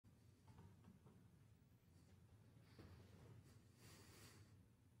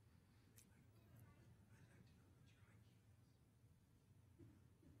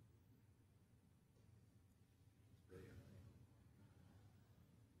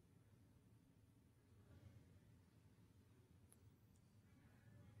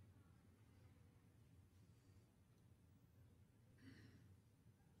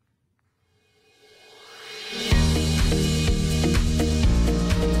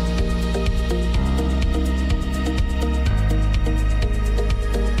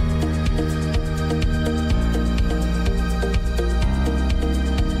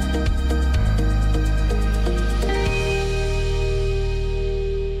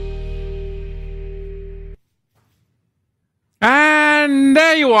And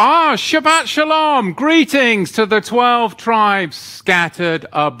there you are, Shabbat Shalom, greetings to the 12 tribes scattered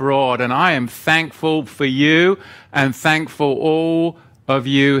abroad. And I am thankful for you and thankful all of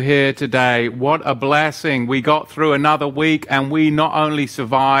you here today. What a blessing. We got through another week and we not only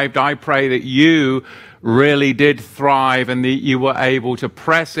survived, I pray that you really did thrive and that you were able to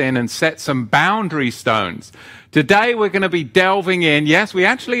press in and set some boundary stones. Today we're going to be delving in. Yes, we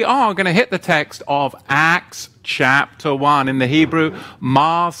actually are going to hit the text of Acts chapter 1. In the Hebrew,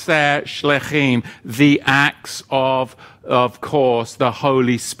 Maaseh Shlechim, the Acts of course, the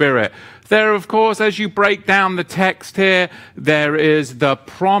Holy Spirit. There, of course, as you break down the text here, there is the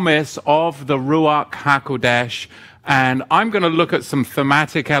promise of the Ruach HaKodesh. And I'm going to look at some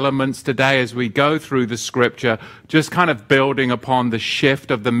thematic elements today as we go through the scripture, just kind of building upon the shift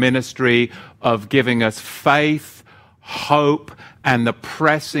of the ministry of giving us faith, hope, and the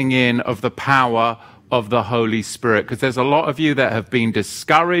pressing in of the power of the Holy Spirit. Because there's a lot of you that have been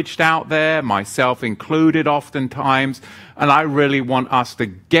discouraged out there, myself included oftentimes, and I really want us to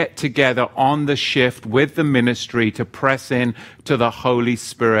get together on the shift with the ministry to press in to the Holy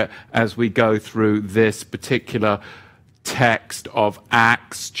Spirit as we go through this particular text of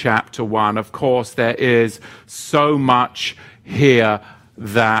Acts chapter 1. Of course, there is so much here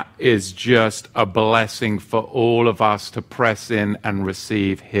that is just a blessing for all of us to press in and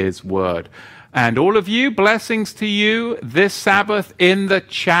receive His word. And all of you, blessings to you this Sabbath in the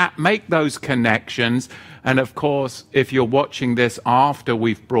chat. Make those connections. And of course, if you're watching this after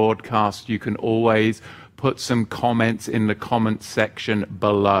we've broadcast, you can always put some comments in the comment section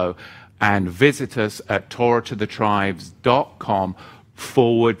below. And visit us at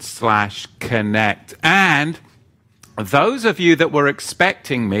TorahToTheTribes.com/connect. And those of you that were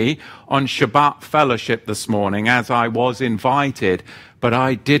expecting me on Shabbat Fellowship this morning, as I was invited, but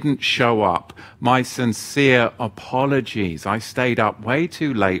I didn't show up, my sincere apologies. I stayed up way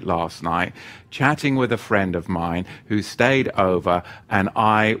too late last night, chatting with a friend of mine who stayed over, and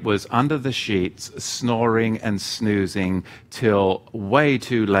I was under the sheets, snoring and snoozing till way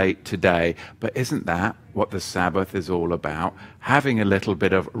too late today. But isn't that what the Sabbath is all about? Having a little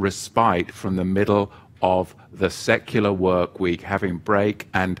bit of respite from the middle of the secular work week, having break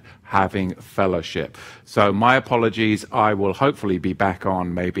and having fellowship. So my apologies. I will hopefully be back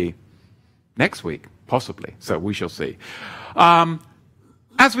on maybe next week, possibly. So we shall see.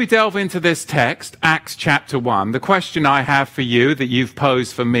 As we delve into this text, Acts chapter 1, the question I have for you that you've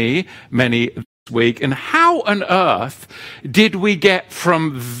posed for me many this week, and how on earth did we get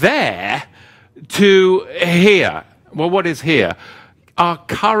from there to here? Well, what is here? Our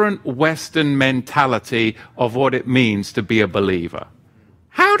current Western mentality of what it means to be a believer.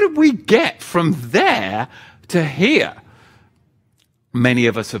 How did we get from there to here? Many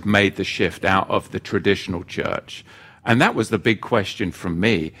of us have made the shift out of the traditional church. And that was the big question from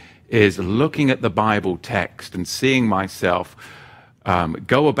me, is looking at the Bible text and seeing myself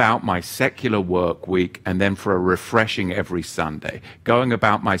go about my secular work week and then for a refreshing every Sunday. Going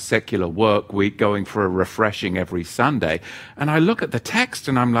about my secular work week, going for a refreshing every Sunday. And I look at the text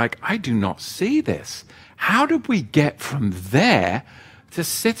and I'm like, I do not see this. How did we get from there to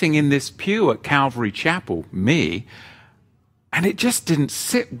sitting in this pew at Calvary Chapel, me? And it just didn't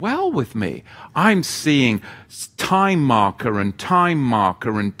sit well with me. I'm seeing time marker and time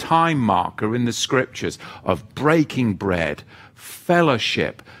marker and time marker in the scriptures of breaking bread,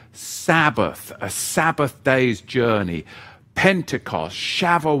 fellowship, Sabbath, a Sabbath day's journey, Pentecost,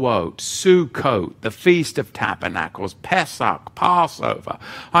 Shavuot, Sukkot, the Feast of Tabernacles, Pesach, Passover.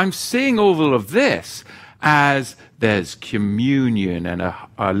 I'm seeing all of this as there's communion and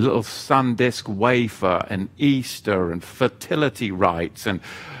a little sun disk wafer and Easter and fertility rites and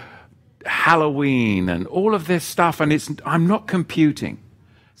Halloween and all of this stuff, and I'm not computing.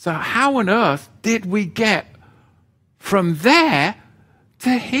 So how on earth did we get from there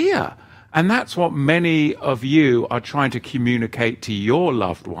to here? And that's what many of you are trying to communicate to your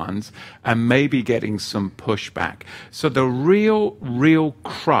loved ones and maybe getting some pushback. So the real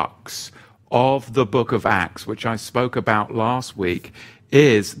crux of the book of Acts, which I spoke about last week,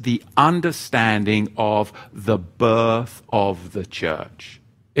 is the understanding of the birth of the church.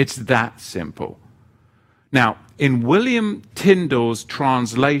 It's that simple. Now, in William Tyndale's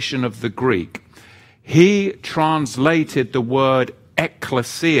translation of the Greek, he translated the word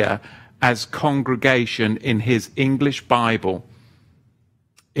ecclesia as congregation in his English Bible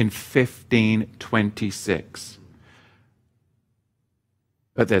in 1526.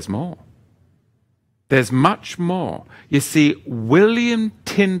 But there's more. There's much more. You see, William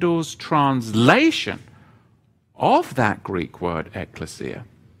Tyndale's translation of that Greek word ecclesia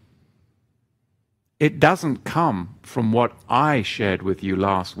it doesn't come from what I shared with you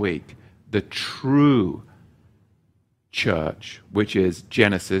last week, the true church, which is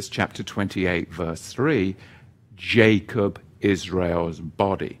Genesis chapter 28, verse 3, Jacob, Israel's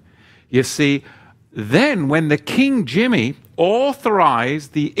body. You see, then when the King Jimmy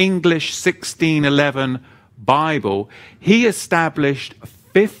authorized the English 1611 Bible, he established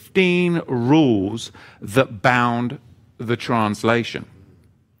 15 rules that bound the translation.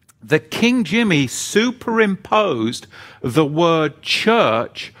 The King Jimmy superimposed the word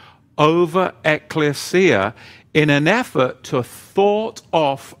church over ecclesia in an effort to thwart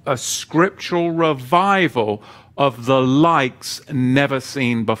off a scriptural revival of the likes never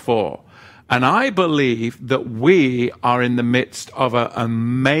seen before. And I believe that we are in the midst of an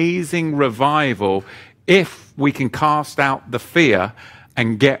amazing revival if we can cast out the fear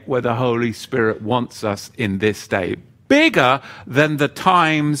and get where the Holy Spirit wants us in this day. Bigger than the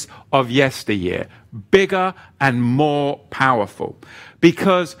times of yesteryear. Bigger and more powerful.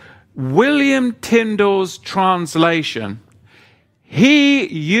 Because William Tyndale's translation, he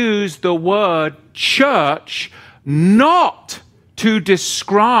used the word church not to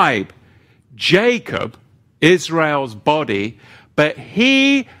describe Jacob, Israel's body, but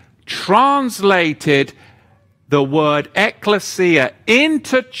he translated the word ecclesia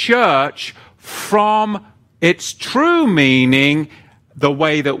into church from its true meaning, the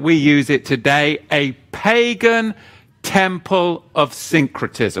way that we use it today, a pagan temple of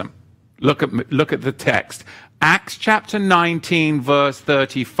syncretism. Look at the text. Acts chapter 19, verse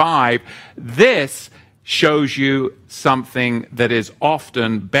 35. This shows you something that is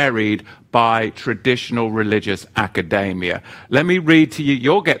often buried by traditional religious academia. Let me read to you.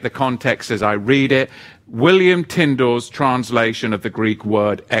 You'll get the context as I read it. William Tyndale's translation of the Greek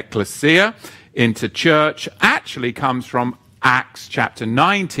word ecclesia into church actually comes from Acts chapter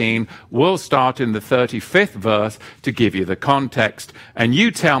 19. We'll start in the 35th verse to give you the context. And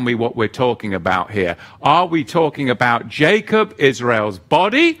you tell me what we're talking about here. Are we talking about Jacob, Israel's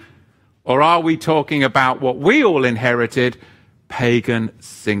body? Or are we talking about what we all inherited, pagan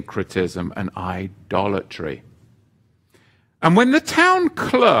syncretism and idolatry? And when the town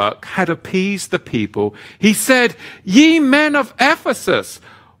clerk had appeased the people, he said, "Ye men of Ephesus,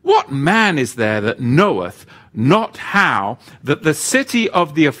 what man is there that knoweth not how that the city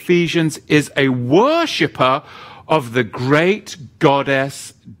of the Ephesians is a worshipper of the great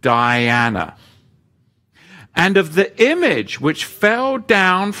goddess Diana, and of the image which fell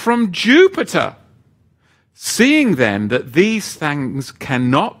down from Jupiter? Seeing then that these things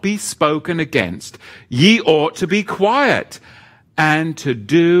cannot be spoken against, ye ought to be quiet, and to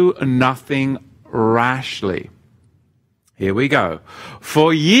do nothing rashly." Here we go.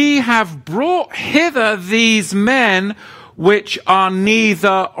 "For ye have brought hither these men which are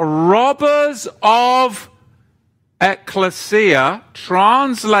neither robbers of ecclesia,"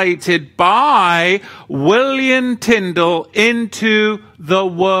 translated by William Tyndale into the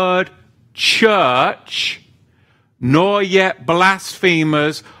word church, "nor yet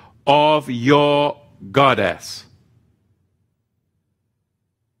blasphemers of your goddess."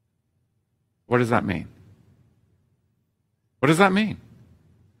 What does that mean? What does that mean?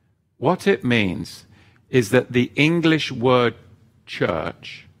 What it means is that the English word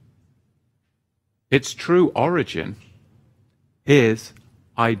church, its true origin is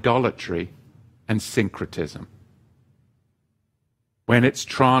idolatry and syncretism. When it's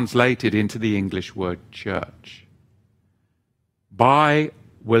translated into the English word church by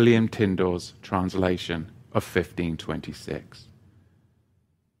William Tyndale's translation of 1526.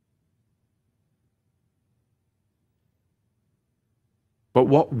 But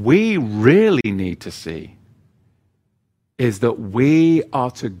what we really need to see is that we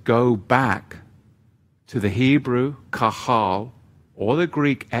are to go back to the Hebrew kahal or the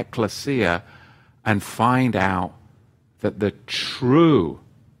Greek ekklesia and find out that the true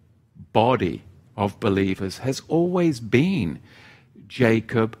body of believers has always been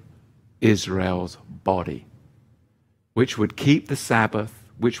Jacob, Israel's body, which would keep the Sabbath,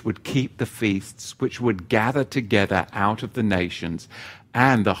 which would keep the feasts, which would gather together out of the nations,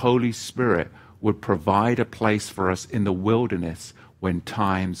 and the Holy Spirit would provide a place for us in the wilderness when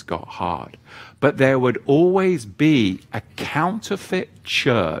times got hard. But there would always be a counterfeit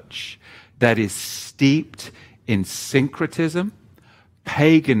church that is steeped in syncretism,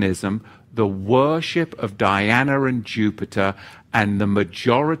 paganism, the worship of Diana and Jupiter, and the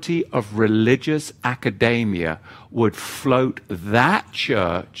majority of religious academia would float that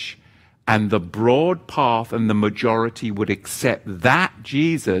church, and the broad path and the majority would accept that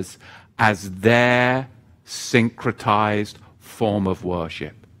Jesus as their syncretized form of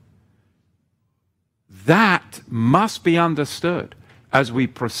worship. That must be understood as we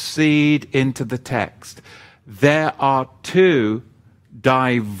proceed into the text. There are two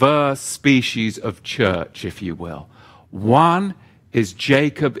diverse species of church, if you will. One is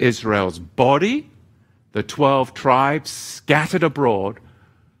Jacob, Israel's body, the 12 tribes scattered abroad,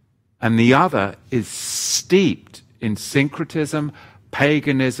 and the other is steeped in syncretism,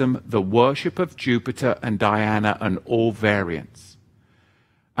 paganism, the worship of Jupiter and Diana, and all variants.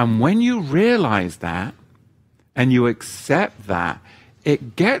 And when you realize that, and you accept that,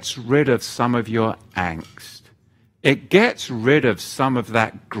 it gets rid of some of your angst. It gets rid of some of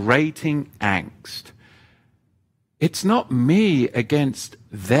that grating angst. It's not me against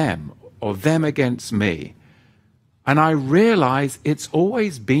them or them against me. And I realize it's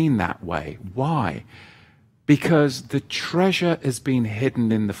always been that way. Why? Because the treasure has been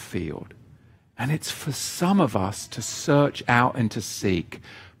hidden in the field. And it's for some of us to search out and to seek.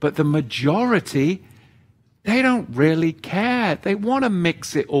 But the majority, they don't really care. They want to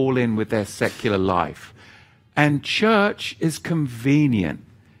mix it all in with their secular life. And church is convenient.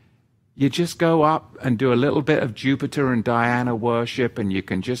 You just go up and do a little bit of Jupiter and Diana worship, and you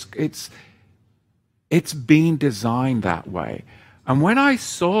can just, it's been designed that way. And when I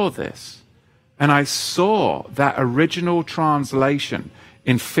saw this, and I saw that original translation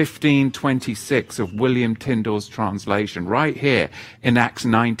in 1526 of William Tyndale's translation, right here in Acts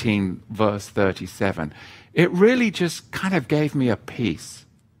 19, verse 37, it really just kind of gave me a peace.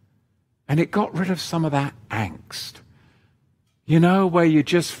 And it got rid of some of that angst. You know, where you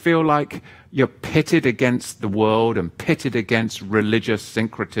just feel like you're pitted against the world and pitted against religious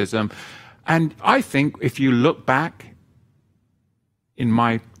syncretism. And I think if you look back in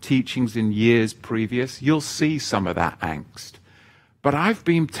my teachings in years previous, you'll see some of that angst. But I've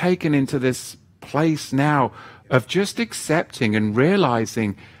been taken into this place now of just accepting and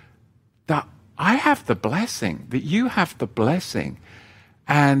realizing that I have the blessing, that you have the blessing.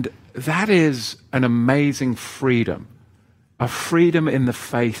 And that is an amazing freedom, a freedom in the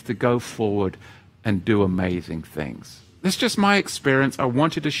faith to go forward and do amazing things. That's just my experience. I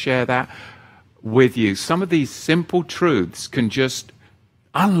wanted to share that with you. Some of these simple truths can just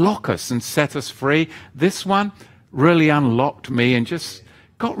unlock us and set us free. This one really unlocked me and just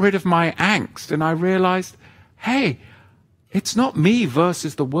got rid of my angst. And I realized, hey, it's not me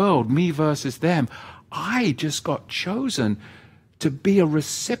versus the world, me versus them. I just got chosen to be a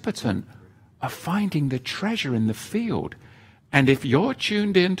recipient of finding the treasure in the field. And if you're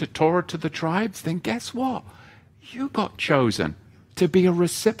tuned in to Torah to the Tribes, then guess what? You got chosen to be a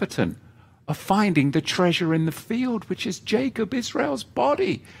recipient of finding the treasure in the field, which is Jacob, Israel's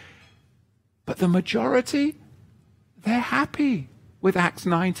body. But the majority, they're happy with Acts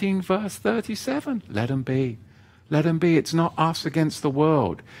 19, verse 37. Let them be. Let them be. It's not us against the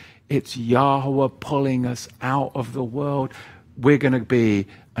world. It's Yahweh pulling us out of the world. We're going to be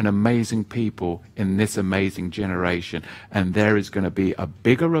an amazing people in this amazing generation. And there is going to be a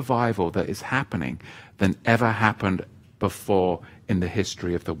bigger revival that is happening than ever happened before in the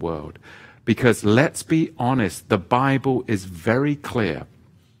history of the world. Because let's be honest, the Bible is very clear.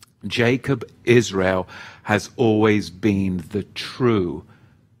 Jacob, Israel, has always been the true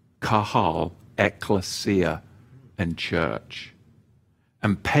kahal, ecclesia, and church.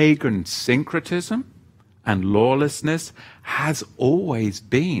 And pagan syncretism and lawlessness has always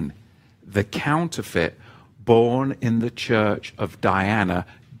been the counterfeit born in the church of Diana,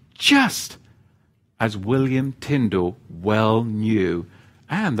 just as William Tyndale well knew.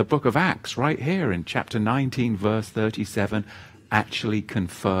 And the book of Acts, right here in chapter 19, verse 37, actually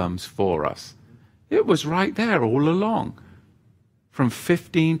confirms for us. It was right there all along, from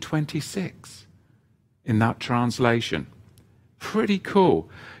 1526 in that translation. Pretty cool.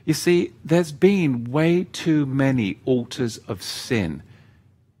 You see, there's been way too many altars of sin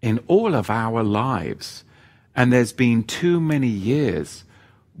in all of our lives. And there's been too many years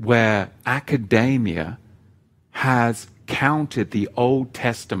where academia has counted the Old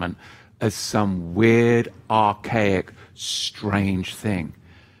Testament as some weird, archaic, strange thing.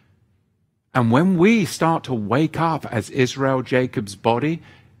 And when we start to wake up as Israel, Jacob's body,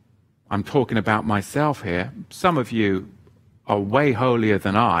 I'm talking about myself here, some of you are way holier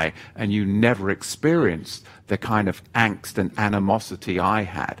than I, and you never experienced the kind of angst and animosity I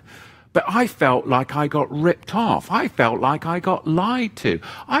had. But I felt like I got ripped off. I felt like I got lied to.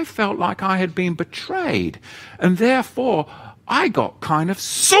 I felt like I had been betrayed. And therefore, I got kind of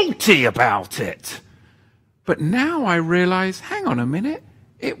salty about it. But now I realize, hang on a minute,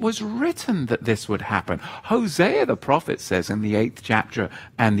 It was written that this would happen. Hosea the prophet says in the 8th chapter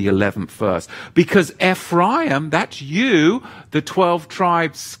and the 11th verse, because Ephraim, that's you, the 12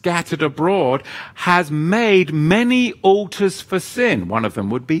 tribes scattered abroad, has made many altars for sin. One of them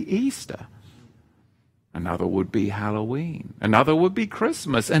would be Easter. Another would be Halloween. Another would be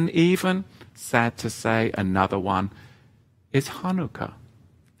Christmas. And even, sad to say, another one is Hanukkah.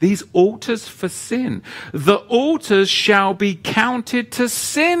 These altars for sin. The altars shall be counted to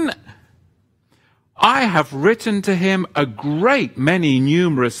sin. I have written to him a great many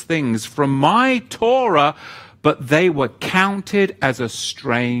numerous things from my Torah, but they were counted as a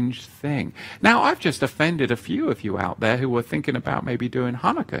strange thing. Now, I've just offended a few of you out there who were thinking about maybe doing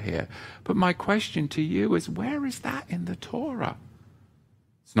Hanukkah here. But my question to you is, where is that in the Torah?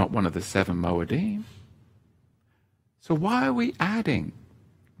 It's not one of the 7 Moedim. So why are we adding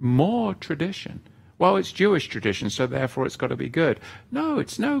more tradition? Well, it's Jewish tradition, so therefore it's got to be good. No,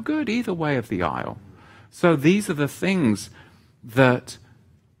 it's no good either way of the aisle. So these are the things that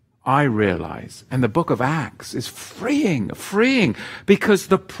I realize. And the book of Acts is freeing, because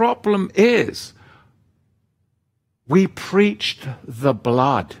the problem is we preached the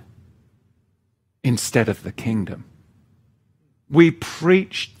blood instead of the kingdom. We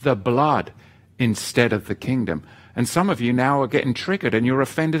preached the blood instead of the kingdom. And some of you now are getting triggered and you're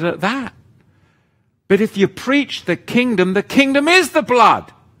offended at that. But if you preach the kingdom is the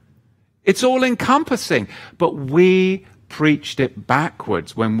blood. It's all encompassing. But we preached it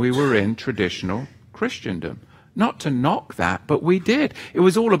backwards when we were in traditional Christendom. Not to knock that, but we did. It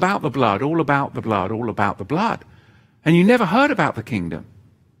was all about the blood, all about the blood, all about the blood. And you never heard about the kingdom.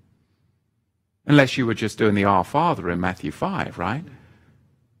 Unless you were just doing the Our Father in Matthew 5, right?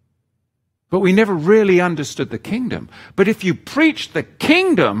 But we never really understood the kingdom. But if you preach the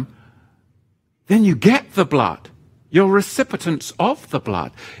kingdom, then you get the blood. You're recipients of the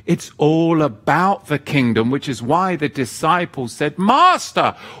blood. It's all about the kingdom, which is why the disciples said,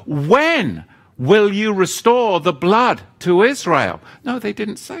 Master, when will you restore the blood to Israel? No, they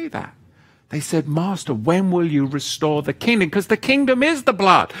didn't say that. They said, Master, when will you restore the kingdom? Because the kingdom is the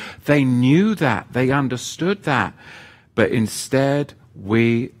blood. They knew that. They understood that. But instead,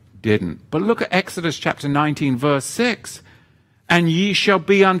 we didn't. But look at Exodus chapter 19, verse 6. And ye shall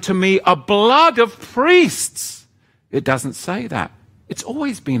be unto me a blood of priests. It doesn't say that. It's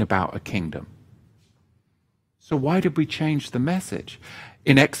always been about a kingdom. So why did we change the message?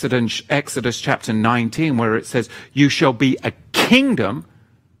 In Exodus chapter 19, where it says, you shall be a kingdom,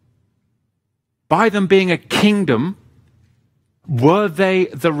 by them being a kingdom, were they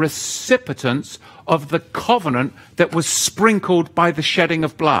the recipients of the covenant that was sprinkled by the shedding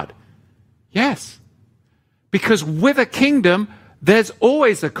of blood? Yes. Because with a kingdom, there's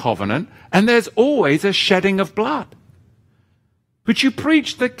always a covenant and there's always a shedding of blood. But you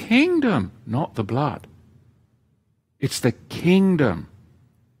preach the kingdom, not the blood. It's the kingdom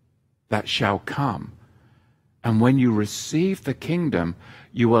that shall come. And when you receive the kingdom,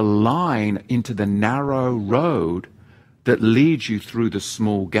 you align into the narrow road that leads you through the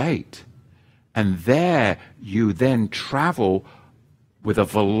small gate. And there you then travel with a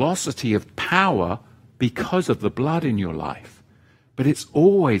velocity of power because of the blood in your life. But it's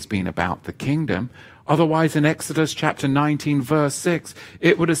always been about the kingdom. Otherwise, in Exodus chapter 19, verse 6,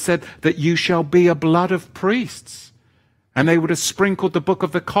 it would have said that you shall be a blood of priests. And they would have sprinkled the book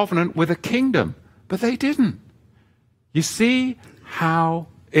of the covenant with a kingdom. But they didn't. You see how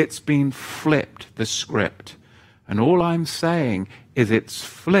it's been flipped, the script. And all I'm saying is it's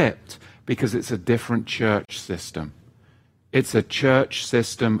flipped because it's a different church system. It's a church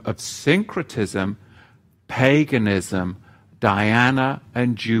system of syncretism, paganism, Diana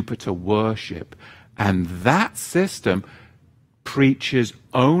and Jupiter worship. And that system preaches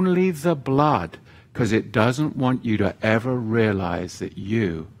only the blood because it doesn't want you to ever realize that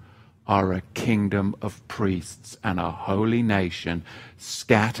you are a kingdom of priests and a holy nation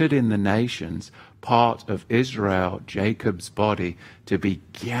scattered in the nations, part of Israel, Jacob's body, to be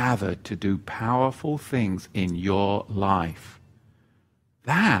gathered to do powerful things in your life.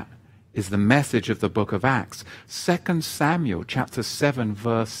 That is the message of the book of Acts. 2 Samuel chapter 7,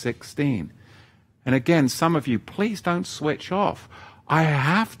 verse 16. And again, some of you, please don't switch off. I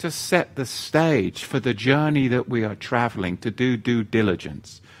have to set the stage for the journey that we are traveling to do due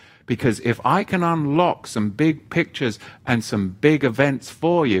diligence. Because if I can unlock some big pictures and some big events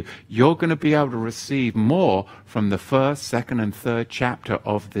for you, you're going to be able to receive more from the first, second, and third chapter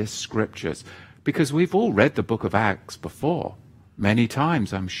of this scriptures. Because we've all read the book of Acts before, many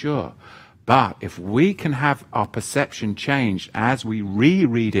times, I'm sure. But if we can have our perception changed as we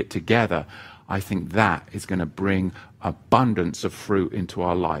reread it together, I think that is going to bring abundance of fruit into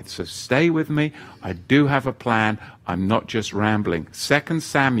our life. So stay with me. I do have a plan. I'm not just rambling. 2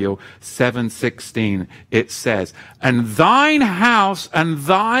 Samuel 7:16, it says, "And thine house and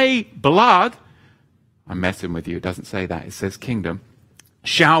thy blood," I'm messing with you, it doesn't say that, it says kingdom,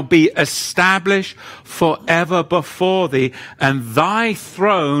 "shall be established forever before thee, and thy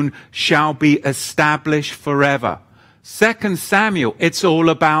throne shall be established forever." 2 Samuel, it's all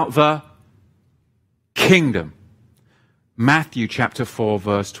about the kingdom. Matthew chapter 4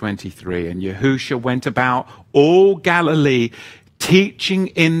 verse 23, "And Yahushua went about all Galilee, teaching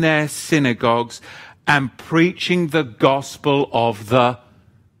in their synagogues and preaching the gospel of the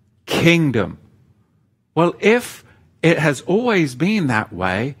kingdom." Well, if it has always been that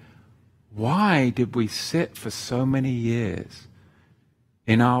way, why did we sit for so many years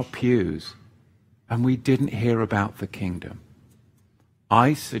in our pews and we didn't hear about the kingdom?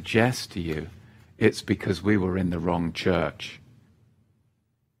 I suggest to you, it's because we were in the wrong church.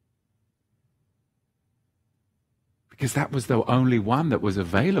 Because that was the only one that was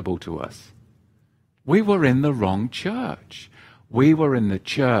available to us. We were in the wrong church. We were in the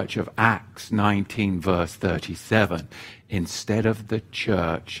church of Acts 19 verse 37 instead of the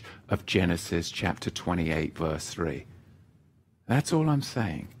church of Genesis chapter 28 verse 3. That's all I'm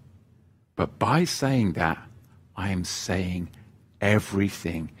saying. But by saying that, I am saying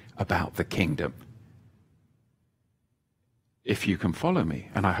everything about the kingdom. If you can follow me,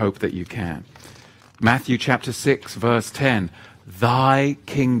 and I hope that you can. Matthew chapter 6 verse 10, "Thy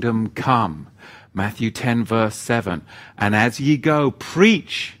kingdom come." Matthew 10 verse 7, "And as ye go,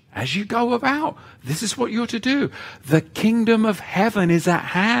 preach," as you go about. This is what you're to do. "The kingdom of heaven is at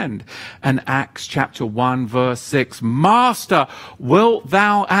hand." And Acts chapter 1 verse 6, "Master, wilt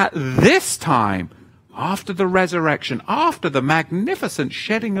thou at this time," after the resurrection, after the magnificent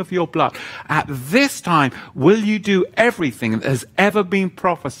shedding of your blood, "at this time will you do everything that has ever been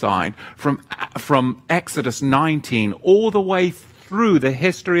prophesied from Exodus 19 all the way through the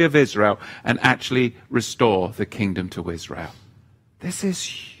history of Israel and actually restore the kingdom to Israel." This is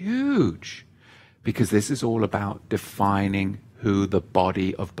huge, because this is all about defining who the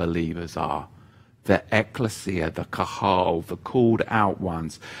body of believers are. The ecclesia, the kahal, the called out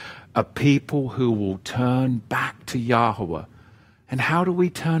ones, a people who will turn back to Yahweh. And how do we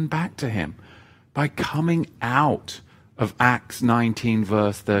turn back to him? By coming out of Acts 19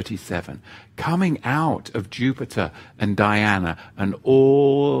 verse 37, coming out of Jupiter and Diana and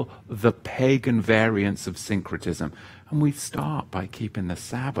all the pagan variants of syncretism. And we start by keeping the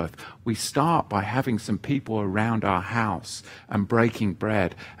Sabbath. We start by having some people around our house and breaking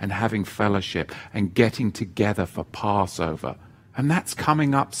bread and having fellowship and getting together for Passover. And that's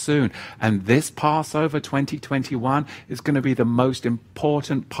coming up soon. And this Passover 2021 is going to be the most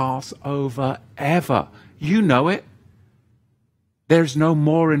important Passover ever. You know it. There's no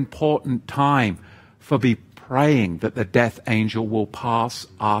more important time for be praying that the death angel will pass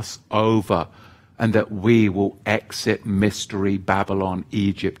us over and that we will exit mystery Babylon,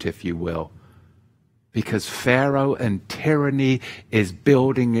 Egypt, if you will. Because Pharaoh and tyranny is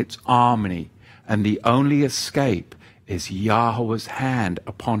building its army, and the only escape is Yahweh's hand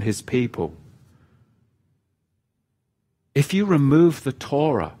upon his people. If you remove the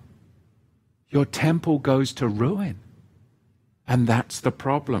Torah, your temple goes to ruin. And that's the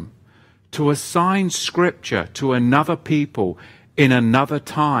problem. To assign scripture to another people in another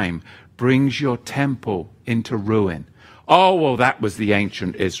time brings your temple into ruin. Oh, well, that was the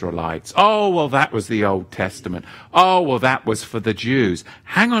ancient Israelites. Oh, well, that was the Old Testament. Oh, well, that was for the Jews.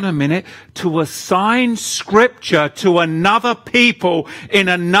 Hang on a minute. To assign scripture to another people in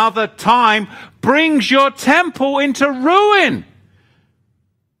another time brings your temple into ruin.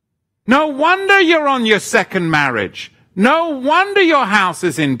 No wonder you're on your second marriage. No wonder your house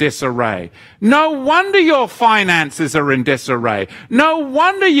is in disarray. No wonder your finances are in disarray. No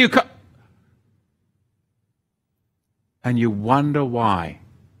wonder you... And you wonder why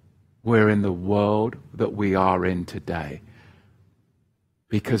we're in the world that we are in today.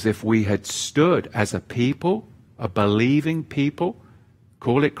 Because if we had stood as a people, a believing people,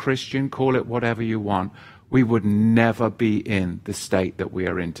 call it Christian, call it whatever you want, we would never be in the state that we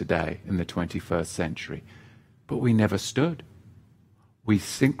are in today in the 21st century. But we never stood. We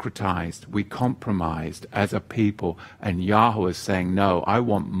syncretized, we compromised as a people, and Yahweh is saying, no, I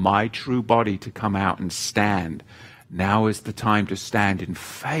want my true body to come out and stand. Now is the time to stand in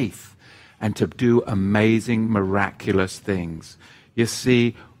faith and to do amazing, miraculous things. You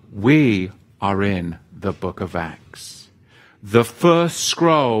see, we are in the book of Acts. The first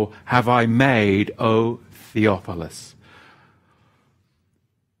scroll have I made, O Theophilus.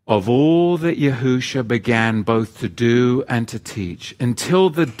 of all that Yahusha began both to do and to teach, until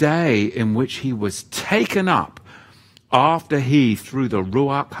the day in which he was taken up, after he, through the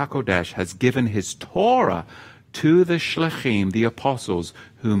Ruach HaKodesh, has given his Torah to the Shlachim, the apostles,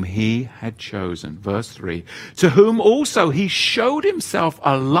 whom he had chosen. Verse 3, to whom also he showed himself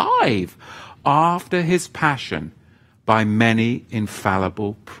alive after his passion by many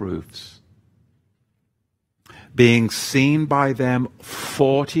infallible proofs, being seen by them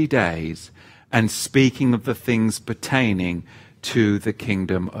 40 days, and speaking of the things pertaining to the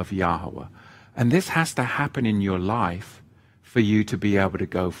kingdom of Yahweh. And this has to happen in your life for you to be able to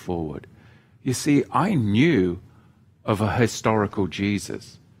go forward. You see, I knew of a historical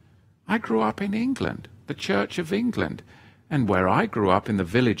Jesus. I grew up in England, the Church of England. And where I grew up, in the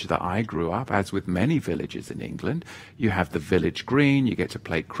village that I grew up, as with many villages in England, you have the village green, you get to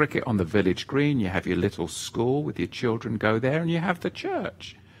play cricket on the village green, you have your little school with your children go there, and you have the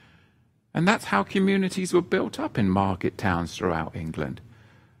church. And that's how communities were built up in market towns throughout England.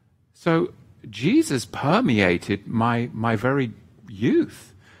 So Jesus permeated my very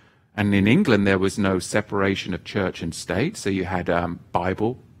youth. And in England, there was no separation of church and state, so you had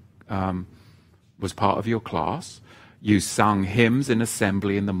Bible was part of your class. You sung hymns in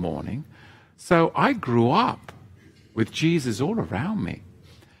assembly in the morning. So I grew up with Jesus all around me.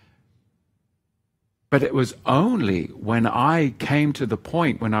 But it was only when I came to the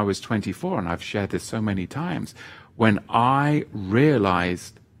point when I was 24, and I've shared this so many times, when I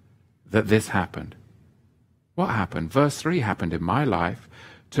realized that this happened. What happened? Verse 3 happened in my life,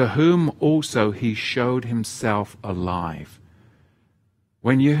 to whom also he showed himself alive.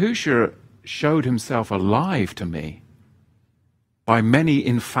 When Yahusha showed himself alive to me, by many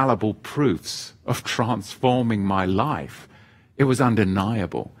infallible proofs of transforming my life, it was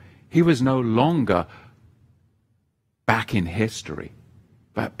undeniable. He was no longer back in history,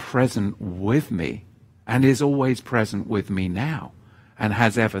 but present with me, and is always present with me now, and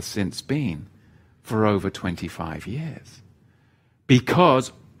has ever since been for over 25 years.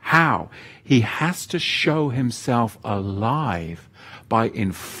 Because how? He has to show himself alive by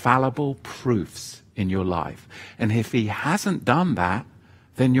infallible proofs in your life. And if he hasn't done that,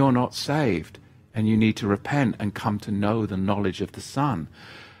 then you're not saved, and you need to repent and come to know the knowledge of the Son.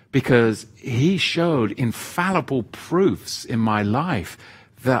 Because he showed infallible proofs in my life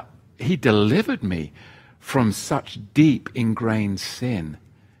that he delivered me from such deep ingrained sin,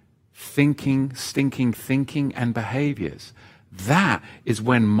 stinking thinking and behaviors. That is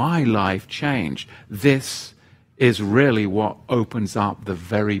when my life changed. This is really what opens up the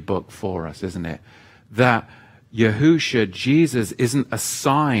very book for us, isn't it? That Yahusha, Jesus, isn't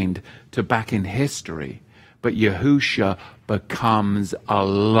assigned to back in history, but Yahusha becomes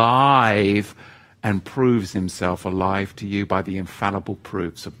alive and proves himself alive to you by the infallible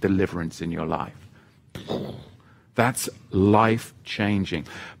proofs of deliverance in your life. That's life-changing.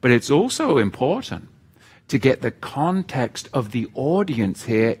 But it's also important to get the context of the audience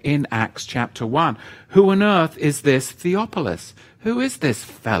here in Acts chapter 1. Who on earth is this Theophilus? Who is this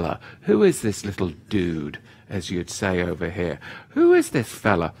fella? Who is this little dude, as you'd say over here? Who is this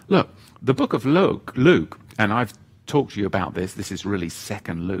fella? Look, the book of Luke, and I've talked to you about this. This is really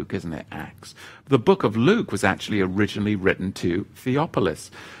 2nd Luke, isn't it, Acts? The book of Luke was actually originally written to Theophilus.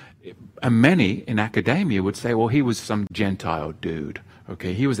 And many in academia would say, well, he was some Gentile dude.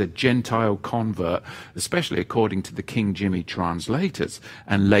 Okay, he was a Gentile convert, especially according to the King Jimmy translators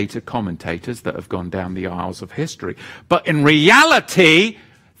and later commentators that have gone down the aisles of history. But in reality,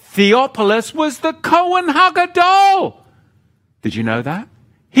 Theophilus was the Cohen Hagadol. Did you know that?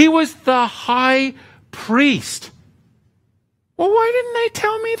 He was the high priest. Well, why didn't they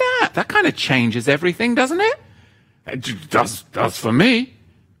tell me that? That kind of changes everything, doesn't it? It does for me.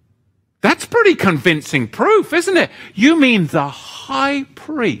 That's pretty convincing proof, isn't it? You mean the high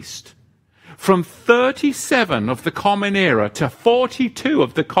priest from 37 of the Common Era to 42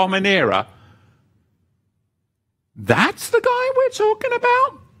 of the Common Era? That's the guy we're talking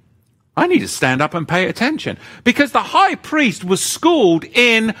about? I need to stand up and pay attention, because the high priest was schooled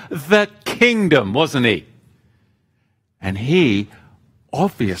in the kingdom, wasn't he? And he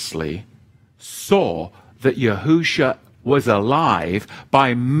obviously saw that Yahusha was alive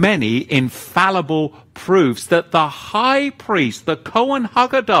by many infallible proofs that the high priest, the Cohen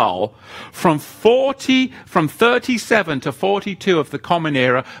Hagadol, from 37 to 42 of the Common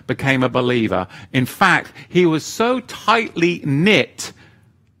Era became a believer. In fact, he was so tightly knit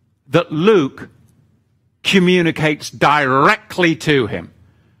that Luke communicates directly to him.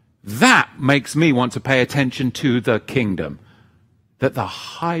 That makes me want to pay attention to the kingdom, that the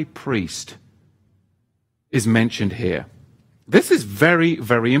high priest is mentioned here. This is very,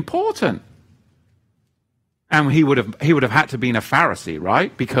 very important. And he would have had to been a Pharisee,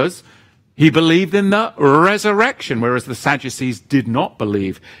 right? Because he believed in the resurrection, whereas the Sadducees did not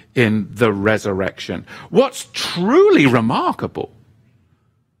believe in the resurrection. What's truly remarkable,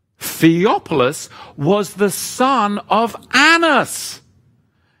 Theophilus was the son of Annas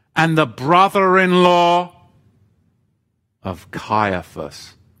and the brother-in-law of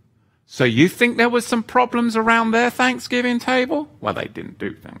Caiaphas. So you think there was some problems around their Thanksgiving table? Well, they didn't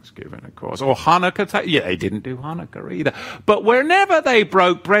do Thanksgiving, of course. Or Hanukkah. Yeah, they didn't do Hanukkah either. But whenever they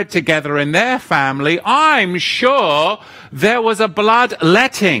broke bread together in their family, I'm sure there was a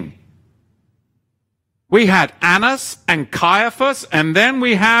bloodletting. We had Annas and Caiaphas, and then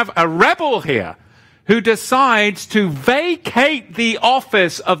we have a rebel here who decides to vacate the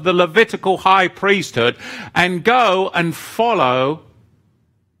office of the Levitical high priesthood and go and follow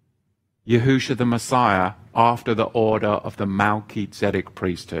Yahushua the Messiah after the order of the Melchizedek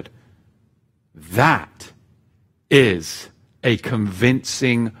priesthood. That is a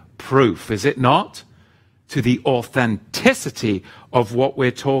convincing proof, is it not, to the authenticity of what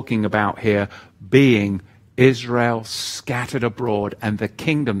we're talking about here being Israel scattered abroad and the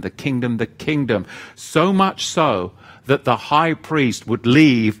kingdom. So much so that the high priest would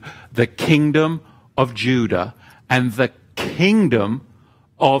leave the kingdom of Judah and the kingdom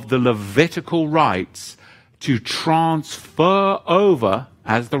of the Levitical rights to transfer over,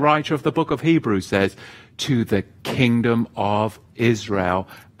 as the writer of the book of Hebrews says, to the kingdom of Israel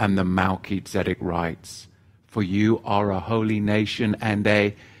and the Melchizedek rights. For you are a holy nation and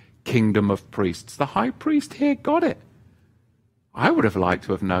a kingdom of priests. The high priest here got it. I would have liked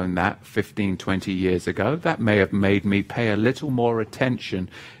to have known that 15, 20 years ago. That may have made me pay a little more attention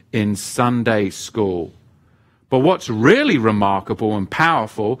in Sunday school. But what's really remarkable and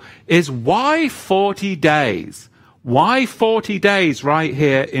powerful is why 40 days? Why 40 days right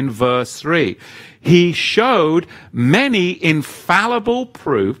here in verse 3? He showed many infallible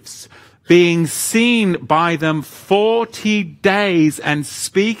proofs being seen by them 40 days and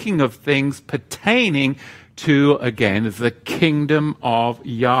speaking of things pertaining to, again, the kingdom of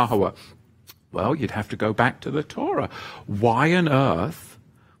Yahweh. Well, you'd have to go back to the Torah. Why on earth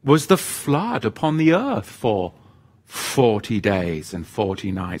was the flood upon the earth for 40 days and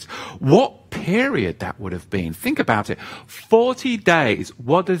 40 nights? What period that would have been? Think about it. 40 days,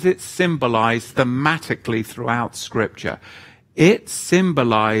 what does it symbolize thematically throughout Scripture? It's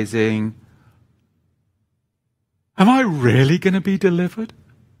symbolizing, am I really going to be delivered?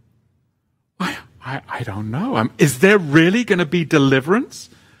 I don't know. Is there really going to be deliverance?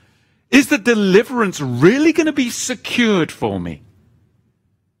 Is the deliverance really going to be secured for me?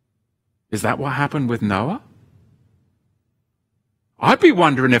 Is that what happened with Noah? I'd be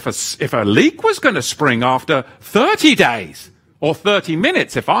wondering if a leak was going to spring after 30 days or 30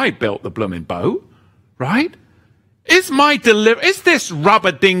 minutes if I built the blooming boat, right? Is this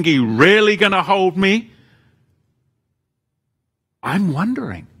rubber dinghy really going to hold me? I'm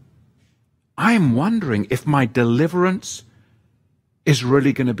wondering if my deliverance is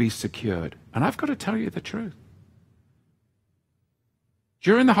really going to be secured. And I've got to tell you the truth.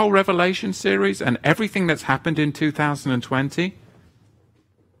 During the whole Revelation series and everything that's happened in 2020,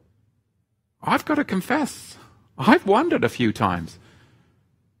 I've got to confess, I've wondered a few times,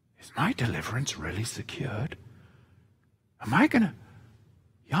 is my deliverance really secured?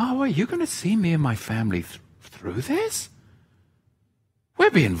 Yahweh, you're going to see me and my family through this? We're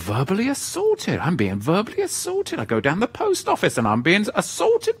being verbally assaulted. I'm being verbally assaulted. I go down the post office and I'm being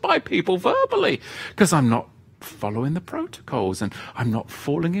assaulted by people verbally because I'm not following the protocols and I'm not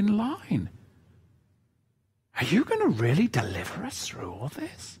falling in line. Are you going to really deliver us through all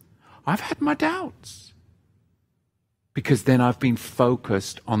this? I've had my doubts because then I've been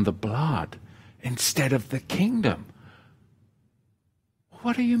focused on the blood instead of the kingdom.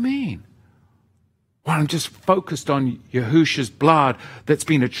 What do you mean? Well, I'm just focused on Yahushua's blood that's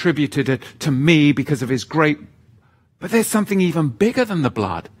been attributed to me because of his great... But there's something even bigger than the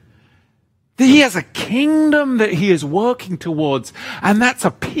blood. He has a kingdom that he is working towards, and that's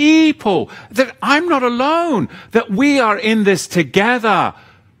a people, that I'm not alone, that we are in this together.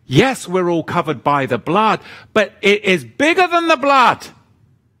 Yes, we're all covered by the blood, but it is bigger than the blood.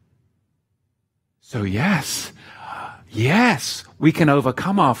 So yes, we can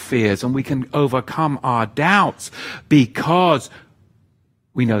overcome our fears and we can overcome our doubts because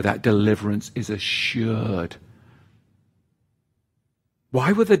we know that deliverance is assured.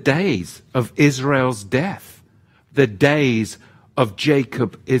 Why were the days of Israel's death, the days of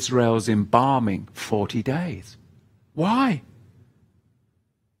Jacob, Israel's embalming, 40 days? Why?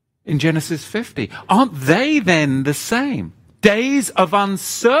 In Genesis 50, aren't they then the same? Days of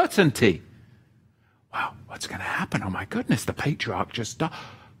uncertainty. Well, what's going to happen? Oh my goodness, the patriarch just died.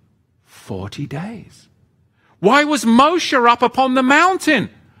 40 days. Why was Moshe up upon the mountain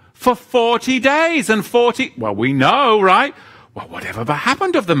for 40 days and 40? Well, we know, right? Well, whatever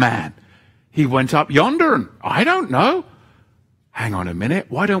happened of the man? He went up yonder and I don't know. Hang on a minute.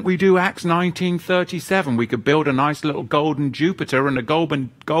 Why don't we do Acts 19:37? We could build a nice little golden Jupiter and a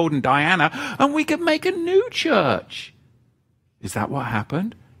golden Diana, and we could make a new church. Is that what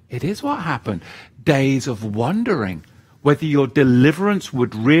happened? It is what happened. Days of wondering whether your deliverance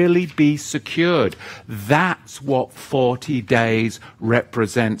would really be secured. That's what 40 days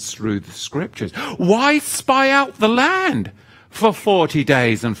represents through the scriptures. Why spy out the land for 40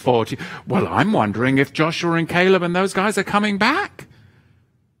 days and 40? Well, I'm wondering if Joshua and Caleb and those guys are coming back.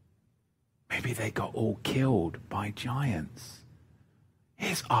 Maybe they got all killed by giants.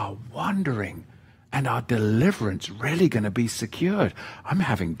 Is our wondering and our deliverance really going to be secured? I'm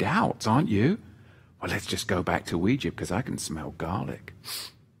having doubts, aren't you? Well, let's just go back to Egypt, because I can smell garlic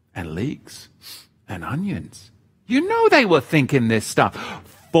and leeks and onions. You know they were thinking this stuff.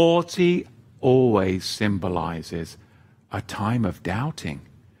 40 always symbolizes a time of doubting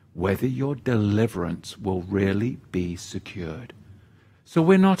whether your deliverance will really be secured. So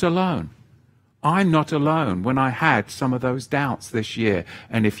we're not alone. I'm not alone when I had some of those doubts this year.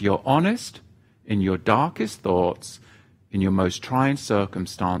 And if you're honest, in your darkest thoughts, in your most trying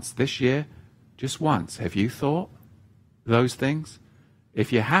circumstance this year, just once, have you thought those things?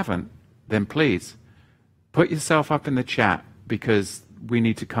 If you haven't, then please put yourself up in the chat, because we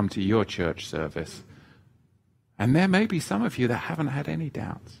need to come to your church service. And there may be some of you that haven't had any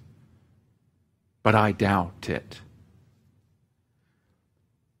doubts. But I doubt it.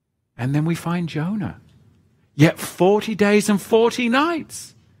 And then we find Jonah. Yet 40 days and 40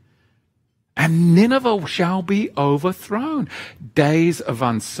 nights. And Nineveh shall be overthrown. Days of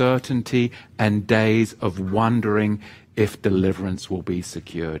uncertainty and days of wondering if deliverance will be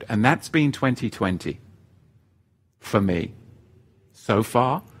secured. And that's been 2020 for me so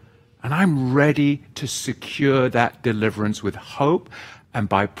far. And I'm ready to secure that deliverance with hope and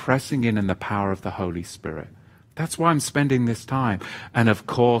by pressing in the power of the Holy Spirit. That's why I'm spending this time. And of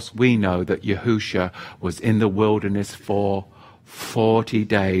course, we know that Yahushua was in the wilderness for 40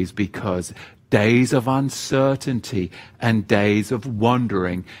 days, because days of uncertainty and days of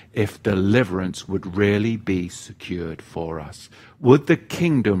wondering if deliverance would really be secured for us. Would the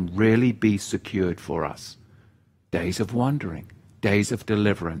kingdom really be secured for us? Days of wondering, days of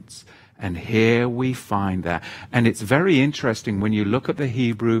deliverance. And here we find that. And it's very interesting when you look at the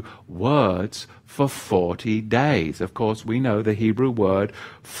Hebrew words for 40 days. Of course, we know the Hebrew word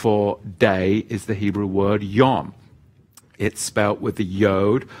for day is the Hebrew word yom. It's spelt with the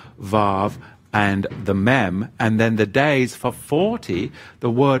yod, vav, and the mem. And then the days for 40,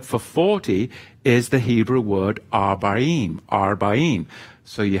 the word for 40 is the Hebrew word arba'im.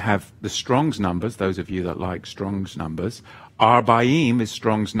 So you have the Strong's numbers, those of you that like Strong's numbers. Arba'im is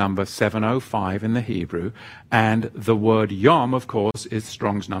Strong's number 705 in the Hebrew, and the word Yom, of course, is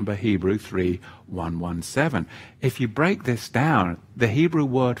Strong's number Hebrew 3117. If you break this down, the Hebrew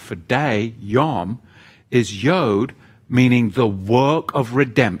word for day, Yom, is Yod, meaning the work of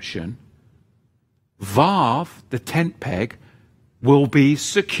redemption. Vav, the tent peg, will be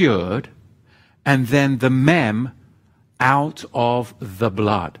secured, and then the Mem, out of the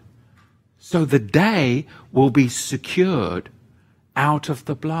blood. So the day will be secured out of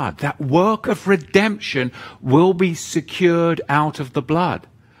the blood. That work of redemption will be secured out of the blood.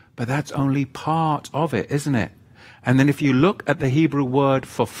 But that's only part of it, isn't it? And then if you look at the Hebrew word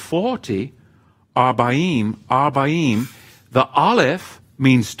for 40, arba'im, the aleph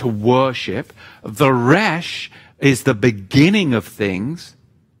means to worship. The resh is the beginning of things.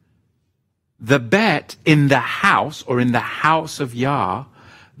 The bet, in the house, or in the house of Yah.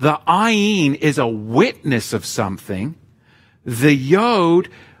 The ayin is a witness of something. The yod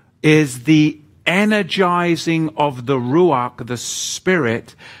is the energizing of the ruach, the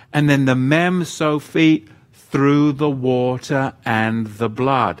spirit. And then the mem sofit, through the water and the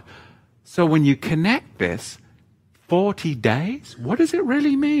blood. So when you connect this, 40 days, what does it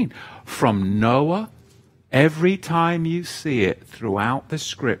really mean? From Noah, every time you see it throughout the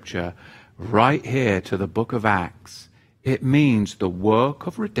scripture, right here to the book of Acts, it means the work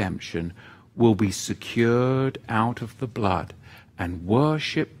of redemption will be secured out of the blood, and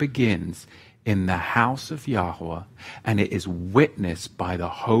worship begins in the house of Yahweh, and it is witnessed by the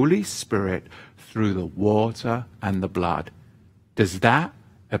Holy Spirit through the water and the blood. Does that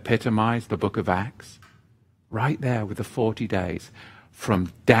epitomize the book of Acts? Right there with the 40 days.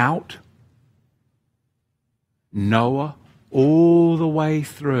 From doubt, Noah, all the way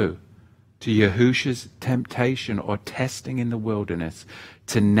through to Yahusha's temptation or testing in the wilderness,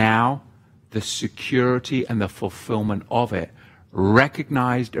 to now the security and the fulfillment of it,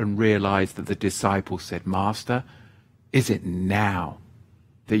 recognized and realized that the disciples said, Master, is it now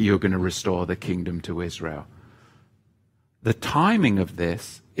that you're going to restore the kingdom to Israel? The timing of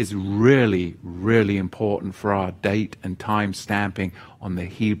this is really, really important for our date and time stamping on the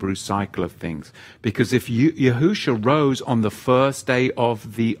Hebrew cycle of things. Because if Yahusha rose on the first day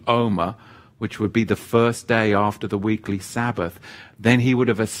of the Omer, which would be the first day after the weekly Sabbath, then he would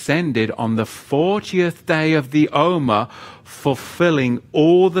have ascended on the 40th day of the Omer, fulfilling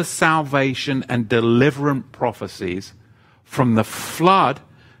all the salvation and deliverance prophecies from the flood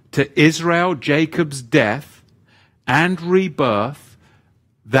to Israel, Jacob's death and rebirth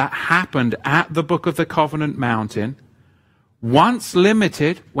that happened at the Book of the Covenant Mountain, once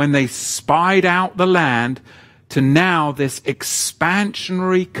limited when they spied out the land, to now this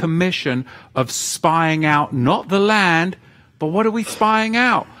expansionary commission of spying out not the land, but what are we spying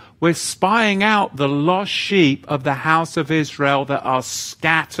out? We're spying out the lost sheep of the house of Israel that are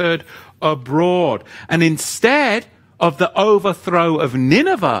scattered abroad. And instead of the overthrow of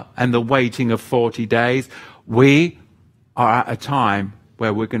Nineveh and the waiting of 40 days, we are at a time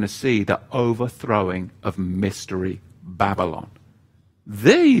where we're going to see the overthrowing of Mystery Babylon.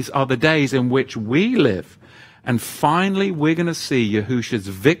 These are the days in which we live. And finally, we're going to see Yahusha's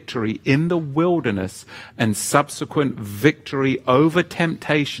victory in the wilderness and subsequent victory over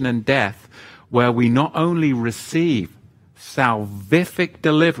temptation and death, where we not only receive salvific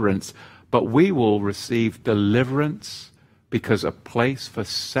deliverance, but we will receive deliverance because a place for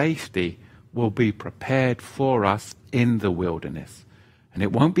safety will be prepared for us in the wilderness. And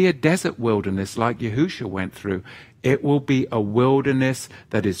it won't be a desert wilderness like Yahusha went through. It will be a wilderness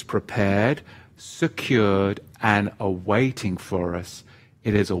that is prepared, secured, and awaiting for us.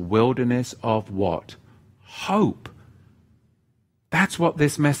 It is a wilderness of what? Hope. That's what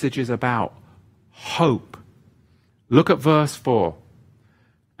this message is about. Hope. Look at verse 4.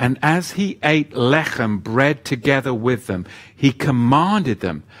 And as he ate lechem, bread, together with them, he commanded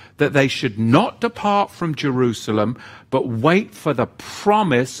them that they should not depart from Jerusalem, but wait for the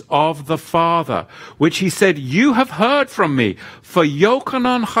promise of the Father, which he said, you have heard from me. For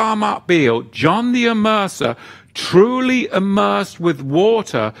Yochanan HaMatbil, John the Immerser, truly immersed with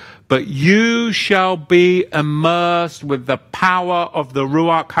water, but you shall be immersed with the power of the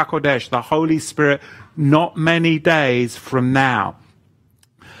Ruach HaKodesh, the Holy Spirit, not many days from now.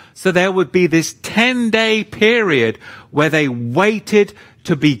 So there would be this 10-day period where they waited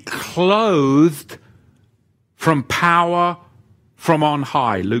to be clothed from power from on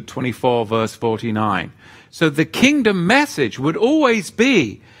high. Luke 24, verse 49. So the kingdom message would always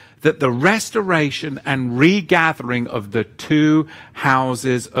be that the restoration and regathering of the two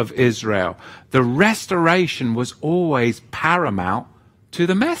houses of Israel, the restoration was always paramount to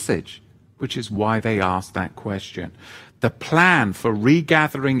the message, which is why they asked that question. The plan for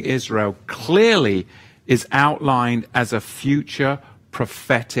regathering Israel clearly is outlined as a future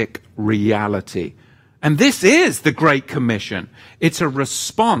prophetic reality. And this is the Great Commission. It's a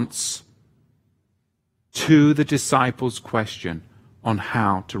response to the disciples' question on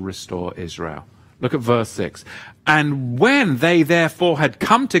how to restore Israel. Look at verse 6. And when they therefore had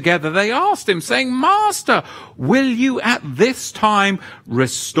come together, they asked him, saying, Master, will you at this time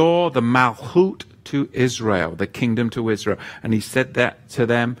restore the Malchut to Israel, the kingdom to Israel? And he said that to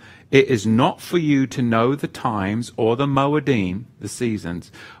them, it is not for you to know the times or the Moedim, the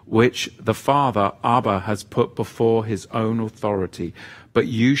seasons, which the Father, Abba, has put before his own authority, but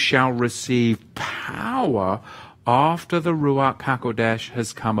you shall receive power after the Ruach HaKodesh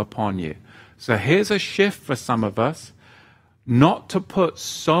has come upon you. So here's a shift for some of us, not to put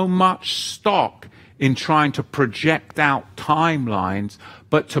so much stock in trying to project out timelines,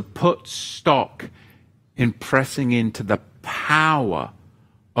 but to put stock in pressing into the power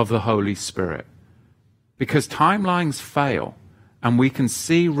of the Holy Spirit. Because timelines fail, and we can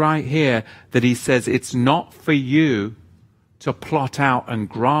see right here that he says it's not for you to plot out and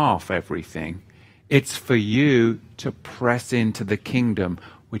graph everything. It's for you to press into the kingdom,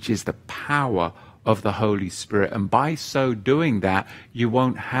 which is the power of the Holy Spirit. And by so doing that, you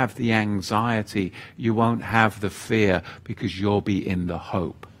won't have the anxiety, you won't have the fear, because you'll be in the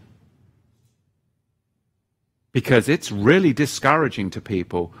hope. Because it's really discouraging to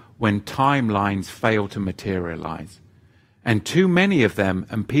people when timelines fail to materialize. And too many of them,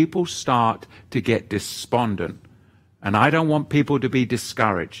 and people start to get despondent. And I don't want people to be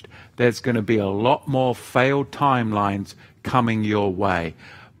discouraged. There's going to be a lot more failed timelines coming your way.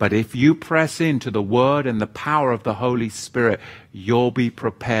 But if you press into the word and the power of the Holy Spirit, you'll be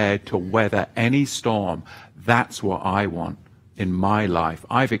prepared to weather any storm. That's what I want in my life.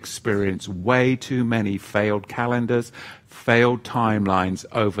 I've experienced way too many failed calendars, failed timelines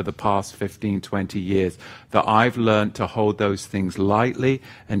over the past 15, 20 years that I've learned to hold those things lightly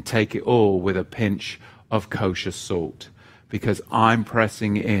and take it all with a pinch of kosher salt, because I'm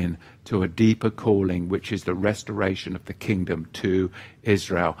pressing in to a deeper calling, which is the restoration of the kingdom to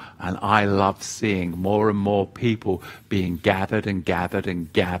Israel. And I love seeing more and more people being gathered and gathered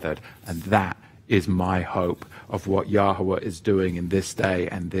and gathered. And that is my hope of what Yahweh is doing in this day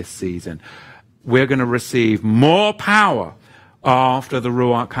and this season. We're going to receive more power after the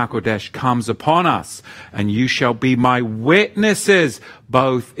Ruach HaKodesh comes upon us. And you shall be my witnesses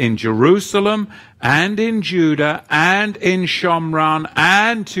both in Jerusalem and in Judah and in Shomron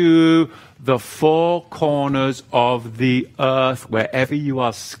and to the four corners of the earth, wherever you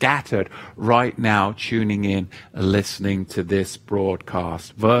are scattered right now, tuning in, listening to this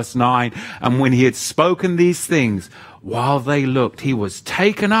broadcast. Verse 9, and when he had spoken these things, while they looked, he was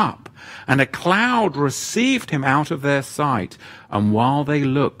taken up, and a cloud received him out of their sight. And while they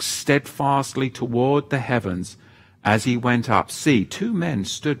looked steadfastly toward the heavens, as he went up, see, 2 men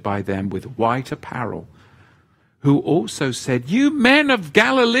stood by them with white apparel, who also said, you men of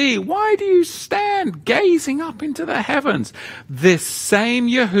Galilee, why do you stand gazing up into the heavens? This same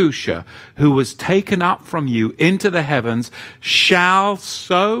Yahusha, who was taken up from you into the heavens, shall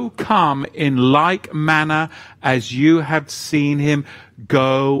so come in like manner as you have seen him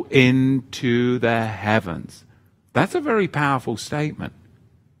go into the heavens. That's a very powerful statement.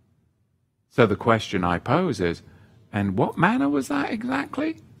 So the question I pose is, and what manner was that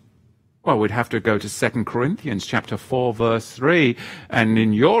exactly? Well, we'd have to go to 2 Corinthians chapter 4, verse 3, and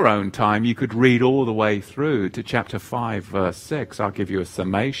in your own time you could read all the way through to chapter 5, verse 6. I'll give you a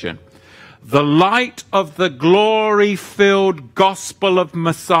summation. The light of the glory-filled gospel of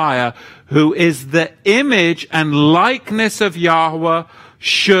Messiah, who is the image and likeness of Yahweh,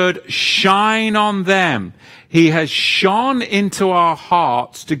 should shine on them. He has shone into our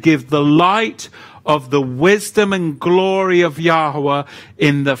hearts to give the light of the wisdom and glory of Yahweh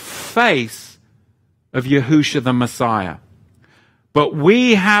in the face of Yahusha the Messiah. But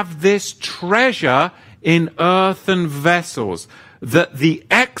we have this treasure in earthen vessels, that the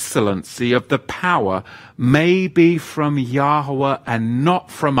excellency of the power may be from Yahweh and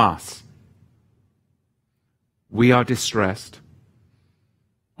not from us. We are distressed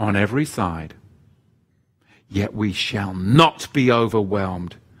on every side, yet we shall not be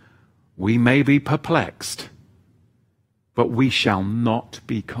overwhelmed. We may be perplexed, but we shall not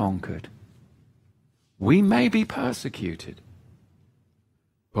be conquered. We may be persecuted,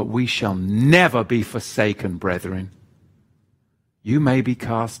 but we shall never be forsaken, brethren. You may be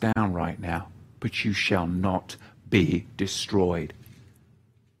cast down right now, but you shall not be destroyed.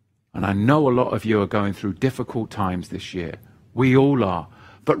 And I know a lot of you are going through difficult times this year. We all are.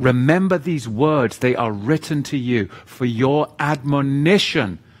 But remember these words, they are written to you for your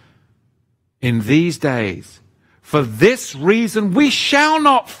admonition in these days. For this reason, we shall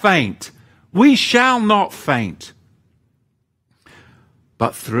not faint. We shall not faint.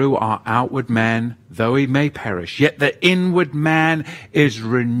 But through our outward man, though he may perish, yet the inward man is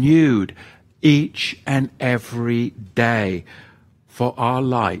renewed each and every day. For our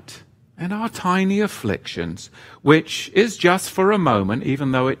light and our tiny afflictions, which is just for a moment,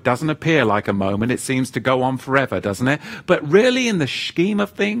 even though it doesn't appear like a moment, it seems to go on forever, doesn't it? But really, in the scheme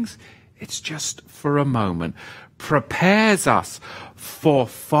of things, it's just for a moment, prepares us for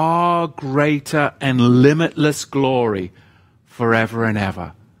far greater and limitless glory forever and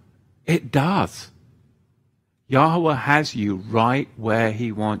ever. It does. Yahweh has you right where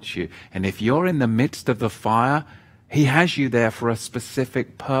he wants you. And if you're in the midst of the fire, he has you there for a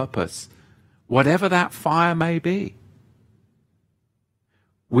specific purpose, whatever that fire may be.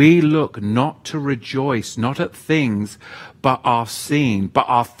 We look not to rejoice, not at things but are seen, but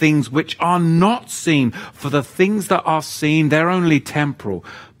are things which are not seen. For the things that are seen, they're only temporal,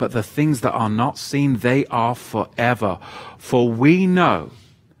 but the things that are not seen, they are forever. For we know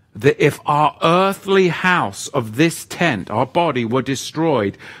that if our earthly house of this tent, our body, were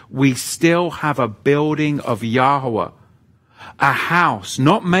destroyed, we still have a building of Yahweh, a house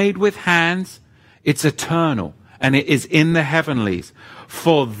not made with hands. It's eternal, and it is in the heavenlies.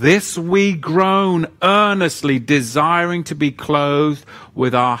 For this we groan earnestly, desiring to be clothed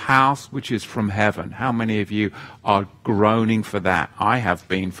with our house which is from heaven. How many of you are groaning for that? I have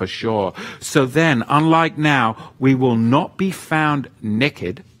been, for sure. So then, unlike now, we will not be found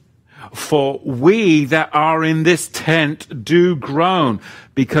naked, For we that are in this tent do groan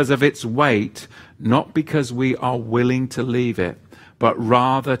because of its weight, not because we are willing to leave it, but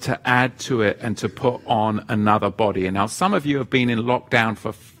rather to add to it and to put on another body. And now some of you have been in lockdown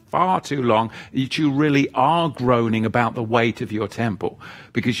for far too long that you really are groaning about the weight of your temple,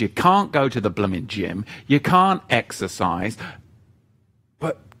 because you can't go to the blooming gym, you can't exercise.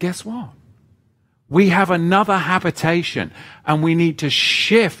 But guess what? We have another habitation, and we need to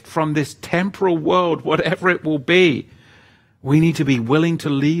shift from this temporal world, whatever it will be. We need to be willing to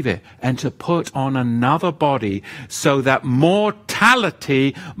leave it and to put on another body so that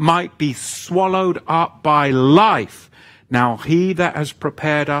mortality might be swallowed up by life. Now he that has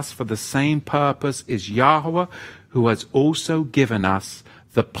prepared us for the same purpose is Yahweh, who has also given us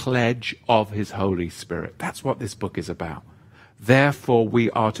the pledge of his Holy Spirit. That's what this book is about. Therefore, we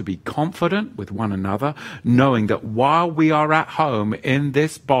are to be confident with one another, knowing that while we are at home in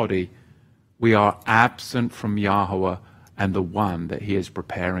this body, we are absent from Yahweh and the one that he is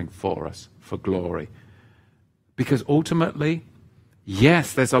preparing for us for glory. Because ultimately,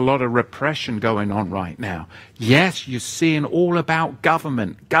 yes, there's a lot of repression going on right now. Yes, you're seeing all about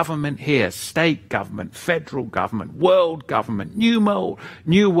government here, state government, federal government, world government, new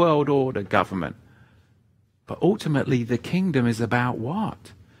world order government. But ultimately, the kingdom is about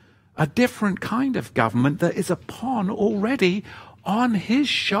what? A different kind of government that is already on his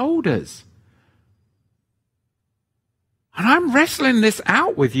shoulders. And I'm wrestling this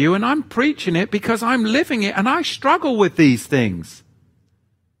out with you, and I'm preaching it because I'm living it, and I struggle with these things.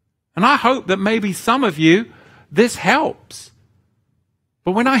 And I hope that maybe some of you, this helps.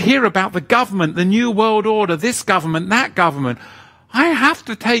 But when I hear about the government, the new world order, this government, that government, I have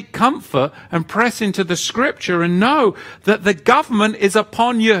to take comfort and press into the scripture and know that the government is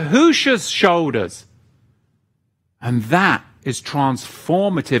upon Yahushua's shoulders. And that is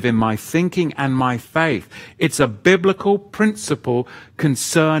transformative in my thinking and my faith. It's a biblical principle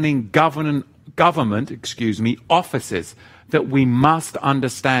concerning government, offices that we must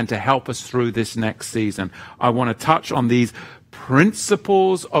understand to help us through this next season. I want to touch on these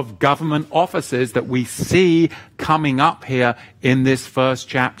principles of government offices that we see coming up here in this first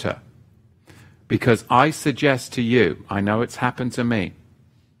chapter. Because I suggest to you, I know it's happened to me,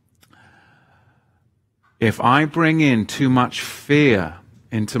 if I bring in too much fear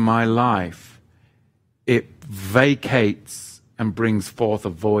into my life, it vacates and brings forth a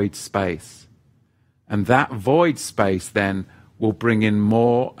void space. And that void space then will bring in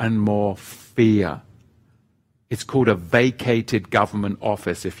more and more fear. It's called a vacated government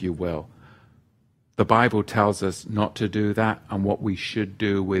office, if you will. The Bible tells us not to do that and what we should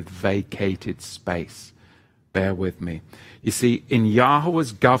do with vacated space. Bear with me. You see, in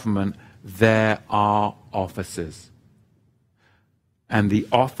Yahweh's government, there are offices. And the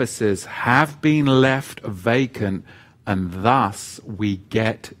offices have been left vacant, and thus we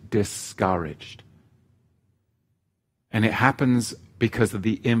get discouraged. And it happens because of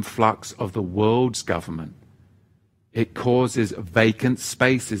the influx of the world's government. It causes vacant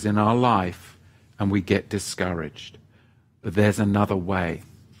spaces in our life, and we get discouraged. But there's another way.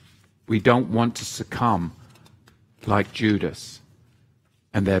 We don't want to succumb like Judas,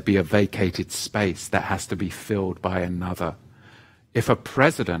 and there be a vacated space that has to be filled by another. If a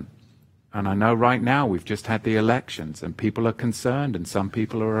president, and I know right now we've just had the elections, and people are concerned, and some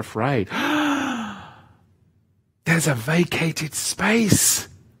people are afraid. There's a vacated space.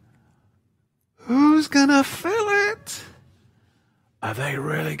 Who's going to fill it? Are they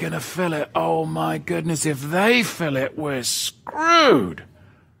really going to fill it? Oh my goodness, if they fill it, we're screwed.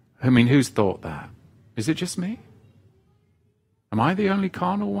 I mean, who's thought that? Is it just me? Am I the only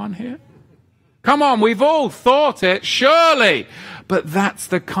carnal one here? Come on, we've all thought it, surely. But that's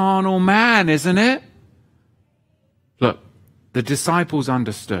the carnal man, isn't it? Look, the disciples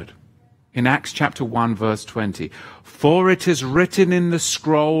understood. In Acts chapter 1, verse 20, for it is written in the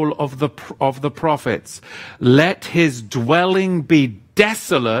scroll of the prophets, let his dwelling be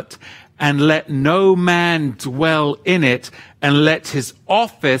desolate, and let no man dwell in it, and let his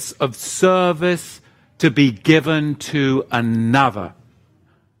office of service to be given to another.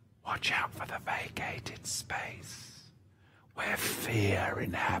 Watch out for the vacated space, where fear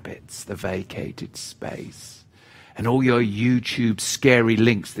inhabits the vacated space. And all your YouTube scary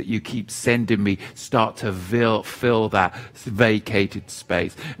links that you keep sending me start to fill that vacated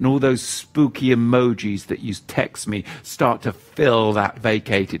space. And all those spooky emojis that you text me start to fill that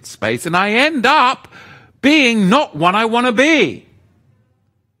vacated space. And I end up being not what I want to be,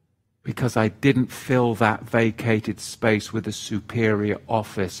 because I didn't fill that vacated space with a superior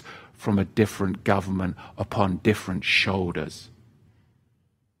office from a different government upon different shoulders.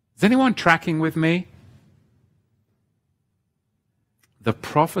 Is anyone tracking with me? The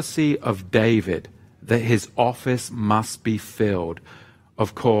prophecy of David that his office must be filled,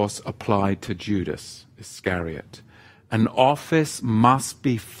 of course, applied to Judas Iscariot. An office must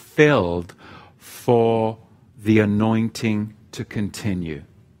be filled for the anointing to continue.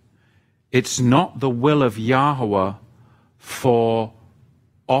 It's not the will of Yahweh for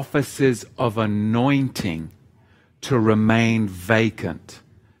offices of anointing to remain vacant,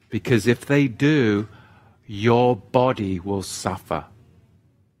 because if they do, your body will suffer.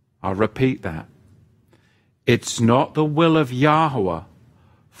 I'll repeat that. It's not the will of Yahweh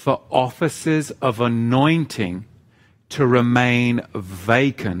for offices of anointing to remain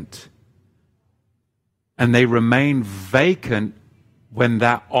vacant. And they remain vacant when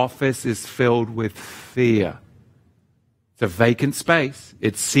that office is filled with fear. It's a vacant space.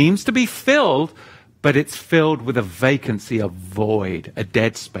 It seems to be filled, but it's filled with a vacancy, a void, a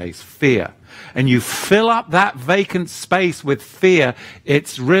dead space, fear. And you fill up that vacant space with fear,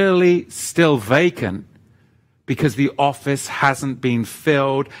 it's really still vacant because the office hasn't been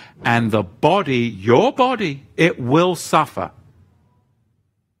filled, and the body, your body, it will suffer.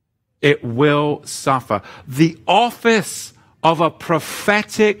 It will suffer. The office of a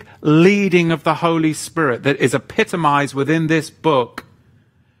prophetic leading of the Holy Spirit that is epitomized within this book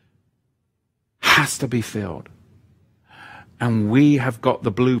has to be filled. And we have got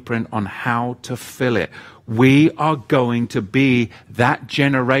the blueprint on how to fill it. We are going to be that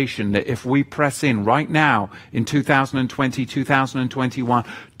generation that if we press in right now in 2020, 2021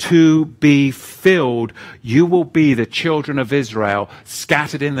 to be filled, you will be the children of Israel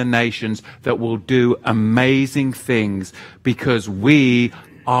scattered in the nations that will do amazing things, because we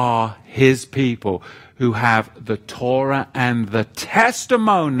are his people who have the Torah and the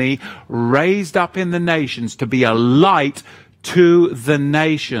testimony raised up in the nations to be a light to the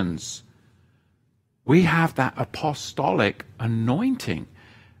nations. We have that apostolic anointing.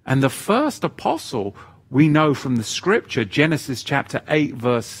 And the first apostle we know from the scripture, Genesis chapter 8,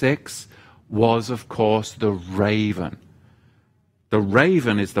 verse 6, was, of course, the raven. The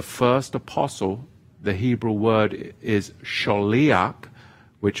raven is the first apostle. The Hebrew word is sholiach,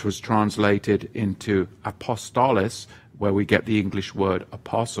 which was translated into apostolos, where we get the English word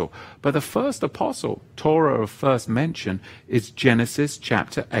apostle. But the first apostle, Torah of first mention, is Genesis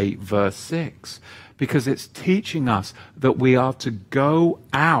chapter 8, verse 6. Because it's teaching us that we are to go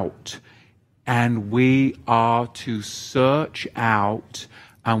out and we are to search out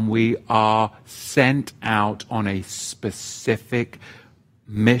and we are sent out on a specific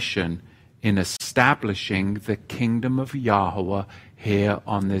mission in establishing the kingdom of Yahweh here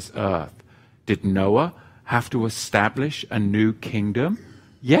on this earth. Did Noah have to establish a new kingdom?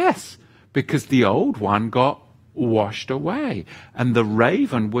 Yes, because the old one got washed away. And the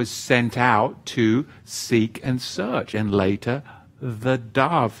raven was sent out to seek and search, and later the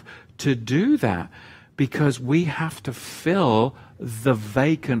dove to do that, because we have to fill the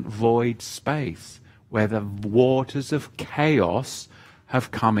vacant void space where the waters of chaos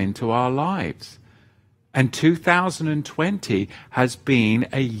have come into our lives. And 2020 has been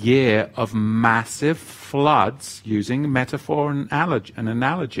a year of massive floods, using metaphor and an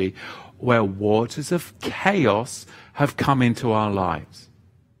analogy, where waters of chaos have come into our lives.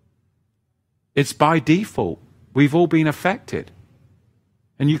 It's by default. We've all been affected.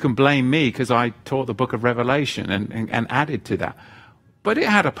 And you can blame me because I taught the book of Revelation and added to that. But it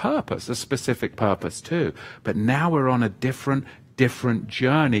had a purpose, a specific purpose too. But now we're on a different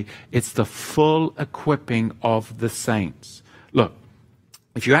journey. It's the full equipping of the saints. Look,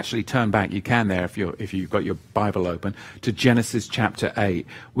 if you actually turn back, you can there, if you've got your Bible open, to Genesis chapter 8,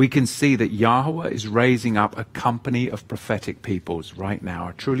 we can see that Yahweh is raising up a company of prophetic peoples right now.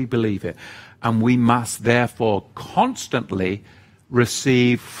 I truly believe it. And we must therefore constantly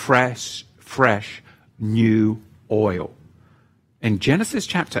receive fresh, new oil. In Genesis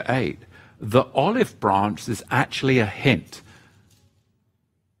chapter 8, the olive branch is actually a hint.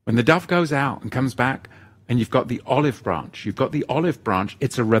 When the dove goes out and comes back, and you've got the olive branch,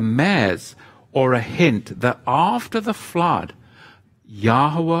 it's a remez, or a hint that after the flood,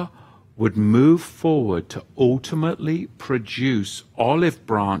 Yahweh would move forward to ultimately produce olive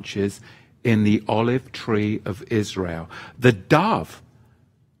branches in the olive tree of Israel. The dove,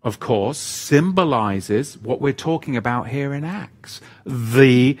 of course, symbolizes what we're talking about here in Acts,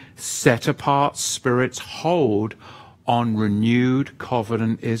 the set-apart Spirit's hold on renewed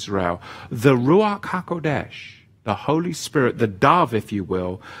covenant Israel. The Ruach HaKodesh, the Holy Spirit, the dove, if you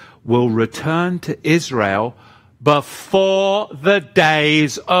will return to Israel before the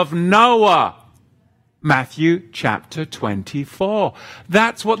days of Noah. Matthew chapter 24.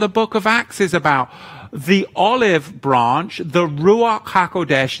 That's what the book of Acts is about. The olive branch, the Ruach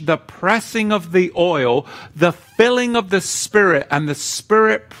HaKodesh, the pressing of the oil, the filling of the Spirit, and the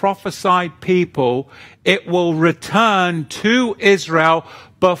Spirit prophesied people, it will return to Israel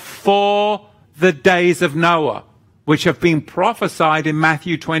before the days of Noah, which have been prophesied in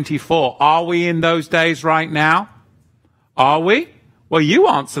Matthew 24. Are we in those days right now? Are we? Well, you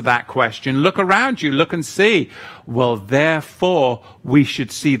answer that question. Look around you. Look and see. Well, therefore, we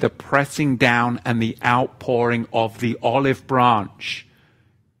should see the pressing down and the outpouring of the olive branch.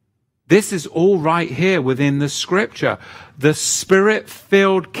 This is all right here within the scripture. The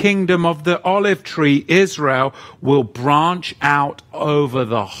Spirit-filled kingdom of the olive tree, Israel, will branch out over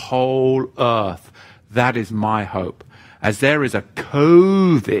the whole earth. That is my hope. As there is a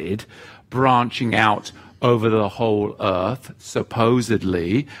COVID branching out over the whole earth,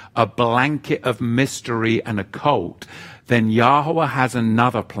 supposedly, a blanket of mystery and occult, then Yahweh has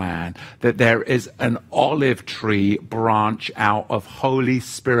another plan, that there is an olive tree branch out of Holy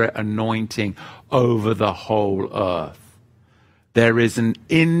Spirit anointing over the whole earth. There is an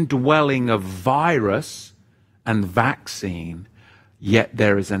indwelling of virus and vaccine, yet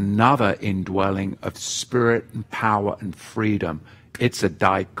there is another indwelling of spirit and power and freedom. It's a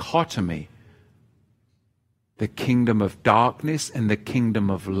dichotomy. The kingdom of darkness and the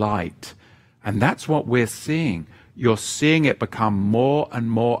kingdom of light. And that's what we're seeing. You're seeing it become more and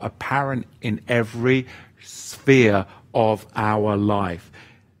more apparent in every sphere of our life.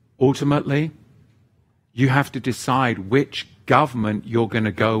 Ultimately, you have to decide which government you're going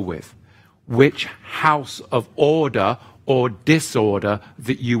to go with, which house of order or disorder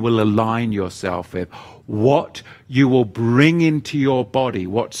that you will align yourself with, what you will bring into your body,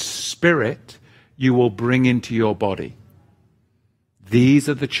 what spirit you will bring into your body. These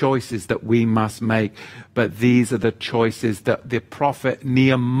are the choices that we must make, but these are the choices that the prophet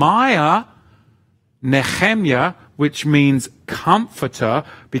Nehemiah, which means comforter,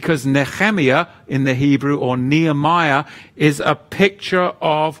 because Nehemiah in the Hebrew, or Nehemiah, is a picture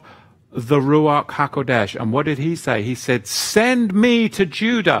of the Ruach HaKodesh. And what did he say? He said, send me to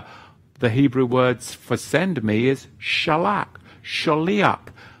Judah. The Hebrew words for send me is shalach, shaliach.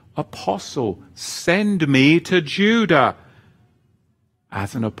 Apostle, send me to Judah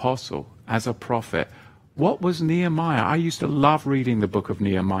as an apostle, as a prophet. What was Nehemiah? I used to love reading the book of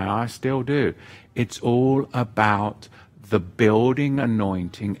Nehemiah. I still do. It's all about the building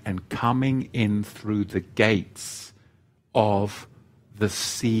anointing and coming in through the gates of the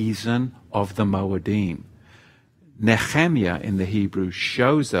season of the Moedim. Nehemiah in the Hebrew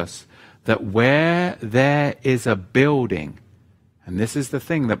shows us that where there is a building, and this is the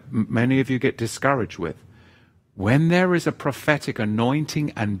thing that many of you get discouraged with. When there is a prophetic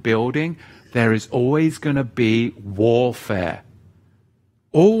anointing and building, there is always going to be warfare.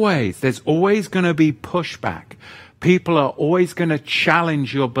 Always. There's always going to be pushback. People are always going to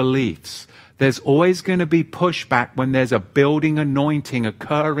challenge your beliefs. There's always going to be pushback when there's a building anointing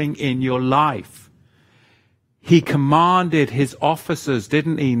occurring in your life. He commanded his officers,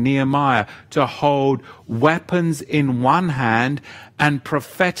 didn't he, Nehemiah, to hold weapons in one hand and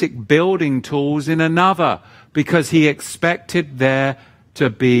prophetic building tools in another, because he expected there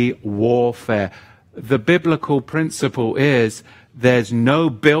to be warfare. The biblical principle is there's no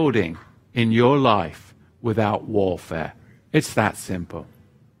building in your life without warfare. It's that simple.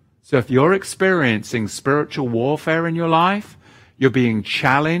 So if you're experiencing spiritual warfare in your life, you're being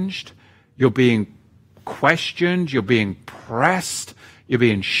challenged, you're being questioned, you're being pressed, you're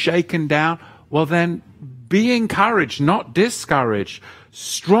being shaken down, well then be encouraged, not discouraged.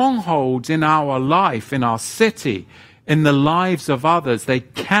 Strongholds in our life, in our city, in the lives of others, they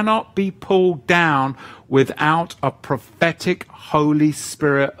cannot be pulled down without a prophetic Holy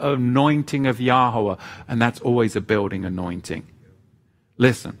Spirit anointing of Yahweh. And that's always a building anointing.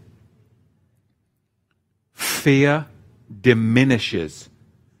 Listen. Fear diminishes.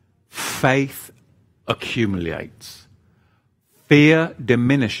 Faith accumulates. Fear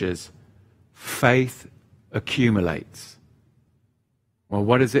diminishes. Faith accumulates. Well,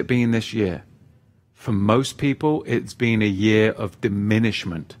 what has it been this year? For most people, it's been a year of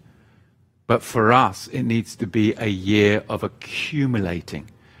diminishment. But for us, it needs to be a year of accumulating.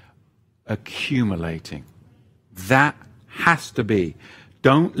 Accumulating. That has to be.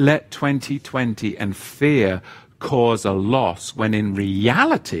 Don't let 2020 and fear cause a loss, when in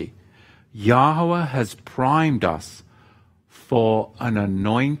reality, Yahweh has primed us for an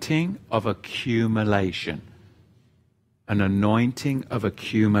anointing of accumulation. An anointing of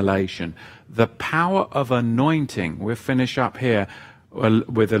accumulation. The power of anointing, we'll finish up here,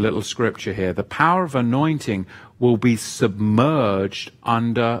 with a little scripture here. The power of anointing will be submerged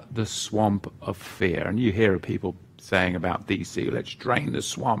under the swamp of fear. And you hear people saying about DC, let's drain the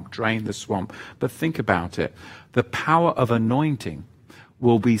swamp, drain the swamp. But think about it. The power of anointing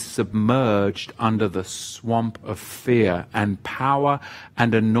will be submerged under the swamp of fear, and power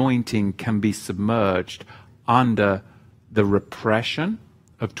and anointing can be submerged under the repression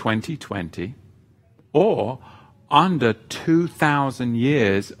of 2020 or under 2,000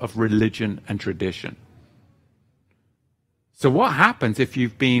 years of religion and tradition. So what happens if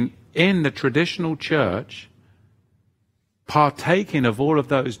you've been in the traditional church, partaking of all of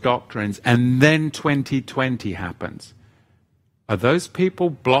those doctrines, and then 2020 happens? Are those people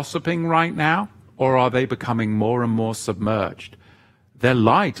blossoming right now, or are they becoming more and more submerged? Their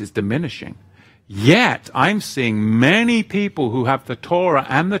light is diminishing. Yet, I'm seeing many people who have the Torah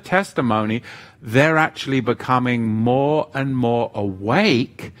and the testimony, they're actually becoming more and more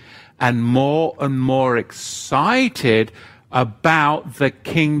awake and more excited about the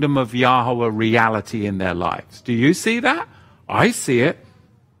kingdom of Yahweh reality in their lives. Do you see that? I see it.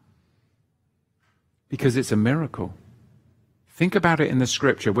 Because it's a miracle. Think about it in the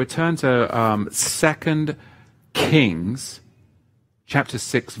scripture. We turn to 2 Kings chapter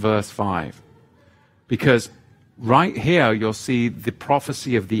 6, verse 5. Because right here you'll see the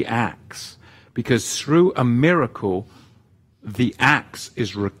prophecy of the axe. Because through a miracle, the axe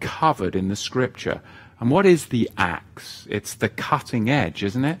is recovered in the scripture. And what is the axe? It's the cutting edge,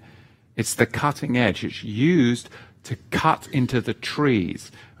 isn't it? It's the cutting edge. It's used to cut into the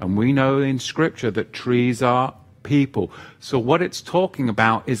trees. And we know in scripture that trees are people. So what it's talking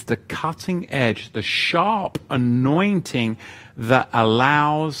about is the cutting edge, the sharp anointing that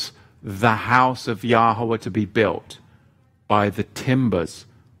allows the house of Yahweh to be built by the timbers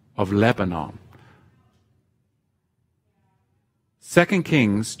of Lebanon. 2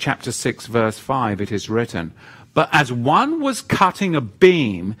 Kings chapter 6 verse 5, it is written, "But as one was cutting a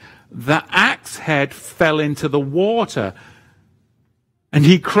beam, the axe head fell into the water, and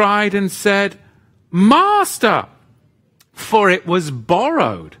he cried and said, 'Master,' for it was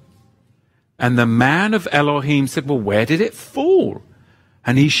borrowed." And the man of Elohim said, "Well, where did it fall?"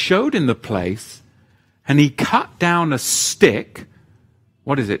 And he showed him the place, and he cut down a stick.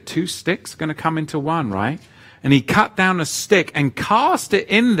 What is it? 2 sticks going to come into one, right? And he cut down a stick and cast it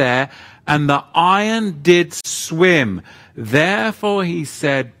in there, and the iron did swim. Therefore he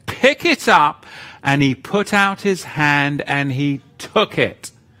said, "Pick it up." And he put out his hand and he took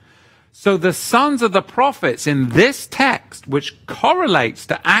it. So the sons of the prophets in this text, which correlates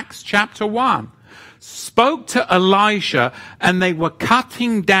to Acts chapter 1, spoke to Elisha, and they were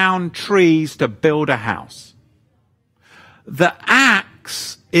cutting down trees to build a house. The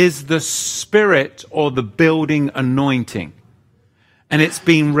axe is the spirit or the building anointing. And it's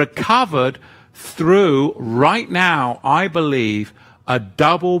been recovered through, right now, I believe, a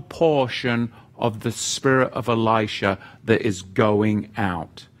double portion of the spirit of Elisha that is going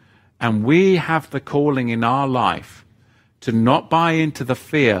out. And we have the calling in our life to not buy into the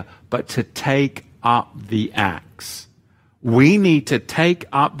fear, but to take up the axe. We need to take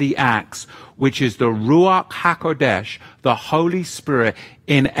up the axe, which is the Ruach HaKodesh, the Holy Spirit,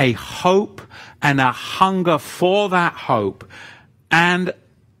 in a hope and a hunger for that hope and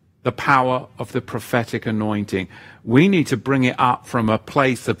the power of the prophetic anointing. We need to bring it up from a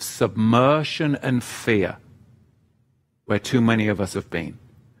place of submersion and fear, where too many of us have been.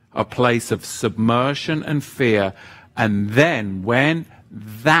 A place of submersion and fear, and then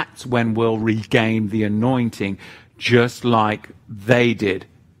that's when we'll regain the anointing, just like they did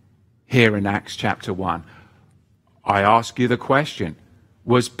here in Acts chapter 1. I ask you the question,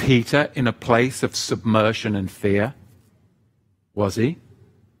 was Peter in a place of submersion and fear? Was he?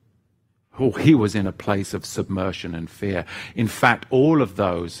 Oh, he was in a place of submersion and fear. In fact, all of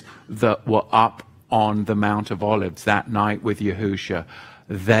those that were up on the Mount of Olives that night with Yahushua,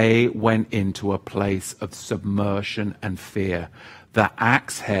 they went into a place of submersion and fear. The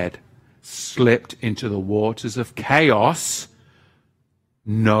axe head slipped into the waters of chaos.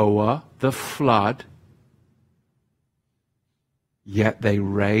 Noah, the flood. Yet they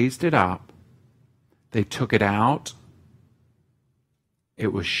raised it up. They took it out.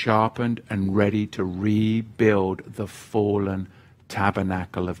 It was sharpened and ready to rebuild the fallen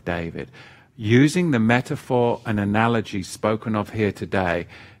tabernacle of David. Using the metaphor and analogy spoken of here today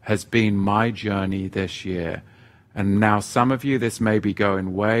has been my journey this year. And now some of you, this may be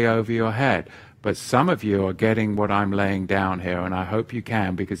going way over your head, but some of you are getting what I'm laying down here, and I hope you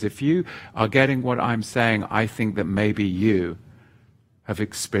can, because if you are getting what I'm saying, I think that maybe you have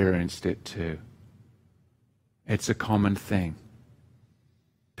experienced it too. It's a common thing.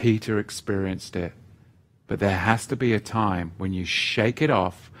 Peter experienced it. But there has to be a time when you shake it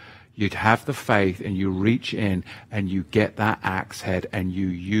off, you'd have the faith, and you reach in and you get that axe head and you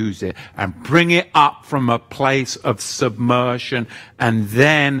use it and bring it up from a place of submersion. And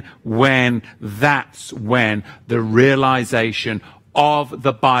then that's when the realization of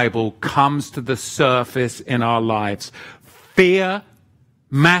the Bible comes to the surface in our lives. Fear,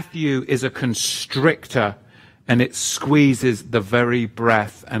 Matthew, is a constrictor, and it squeezes the very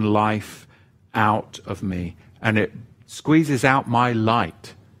breath and life out of me, and it squeezes out my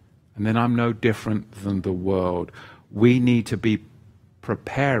light, and then I'm no different than the world. We need to be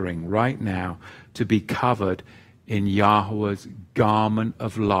preparing right now to be covered in Yahweh's garment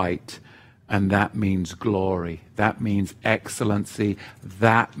of light, and that means glory, that means excellency,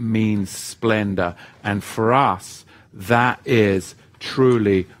 that means splendor. And for us, that is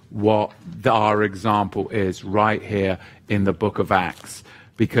truly what our example is right here in the book of Acts.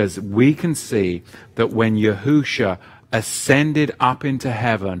 Because we can see that when Yahusha ascended up into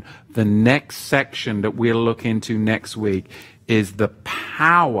heaven, the next section that we'll look into next week is the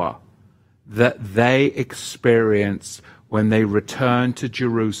power that they experience when they return to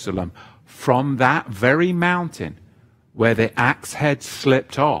Jerusalem from that very mountain where the axe head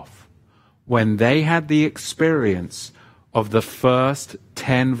slipped off. When they had the experience of the first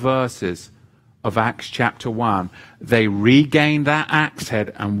 10 verses of Acts chapter 1, they regained that axe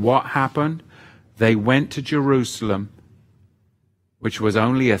head, and what happened? They went to Jerusalem, which was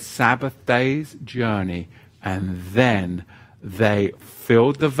only a Sabbath day's journey, and then they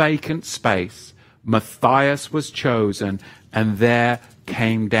filled the vacant space. Matthias was chosen, and there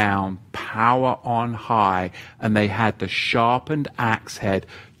came down power on high, and they had the sharpened axe head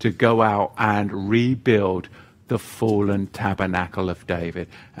to go out and rebuild the fallen tabernacle of David.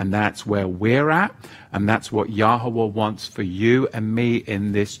 And that's where we're at, and that's what Yahweh wants for you and me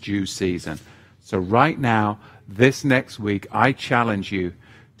in this due season. So right now, this next week, I challenge you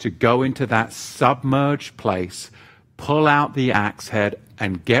to go into that submerged place, pull out the axe head,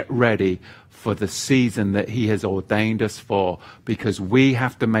 and get ready for the season that he has ordained us for, because we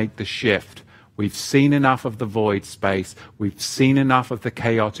have to make the shift. We've seen enough of the void space. We've seen enough of the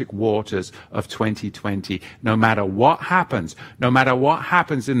chaotic waters of 2020. No matter what happens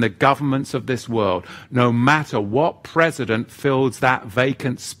in the governments of this world, no matter what president fills that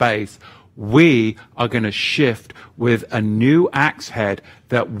vacant space, we are going to shift with a new axe head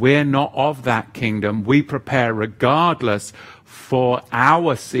that we're not of that kingdom. We prepare regardless for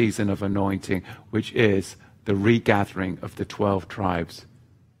our season of anointing, which is the regathering of the 12 tribes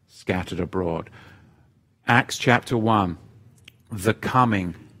scattered abroad. Acts chapter 1, the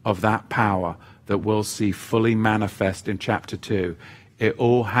coming of that power that we'll see fully manifest in chapter 2. It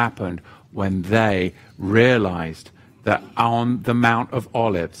all happened when they realized that on the Mount of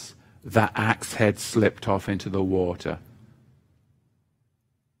Olives, that axe head slipped off into the water.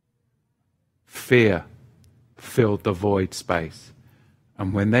 Fear filled the void space.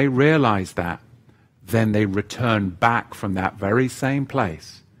 And when they realized that, then they returned back from that very same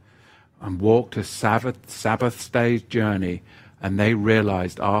place and walked a Sabbath day's journey, and they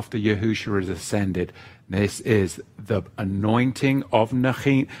realized after Yahushua has ascended, this is the anointing of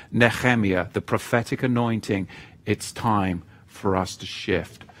Nehemiah, the prophetic anointing. It's time for us to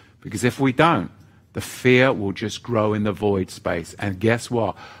shift. Because if we don't, the fear will just grow in the void space. And guess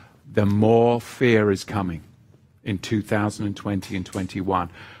what? The more fear is coming in 2020 and 21.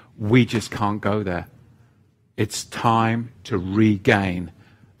 We just can't go there. It's time to regain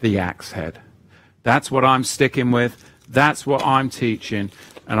the axe head. That's what I'm sticking with. That's what I'm teaching.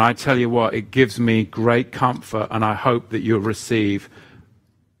 And I tell you what, it gives me great comfort, and I hope that you'll receive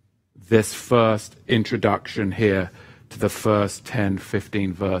this first introduction here to the first 10,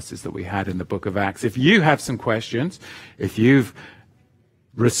 15 verses that we had in the book of Acts. If you have some questions, if you've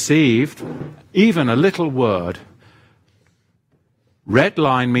received even a little word,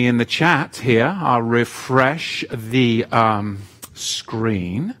 redline me in the chat here. I'll refresh the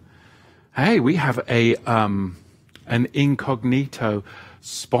screen. Hey, we have an incognito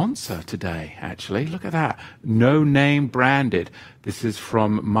sponsor today, actually. Look at that. No name branded. This is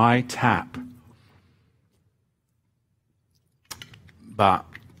from My Tap. But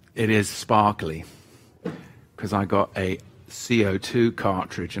it is sparkly because I got a CO2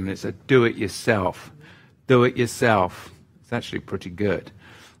 cartridge, and it's a do-it-yourself. Do-it-yourself. It's actually pretty good.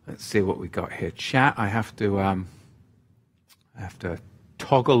 Let's see what we got here. Chat, I have to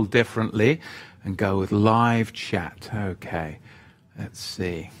toggle differently and go with live chat. Okay, let's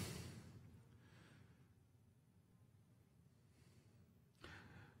see.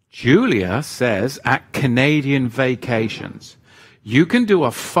 Julia says, at Canadian Vacations, You can do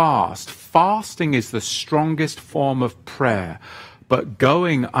a fast. Fasting is the strongest form of prayer. But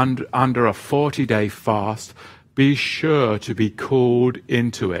going under a 40-day fast, be sure to be called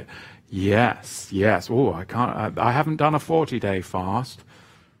into it. Yes. Oh, I haven't done a 40-day fast.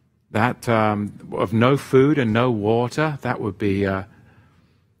 That, of no food and no water, that would be,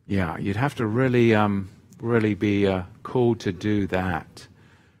 you'd have to really be called to do that.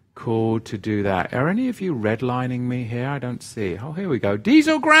 Called to do that. Are any of you redlining me here? I don't see. Oh, here we go.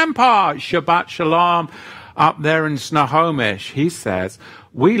 Diesel Grandpa, Shabbat Shalom, up there in Snohomish. He says,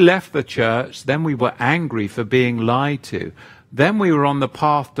 we left the church, then we were angry for being lied to. Then we were on the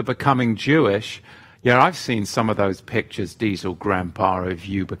path to becoming Jewish. Yeah, I've seen some of those pictures, Diesel Grandpa, of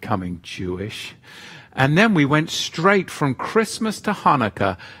you becoming Jewish. And then we went straight from Christmas to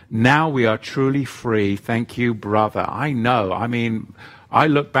Hanukkah. Now we are truly free. Thank you, brother. I know. I mean, I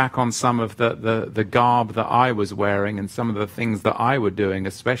look back on some of the garb that I was wearing and some of the things that I were doing,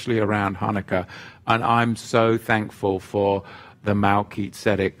 especially around Hanukkah, and I'm so thankful for the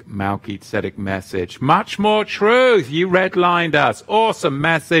Melchizedek message. Much more truth. You redlined us. Awesome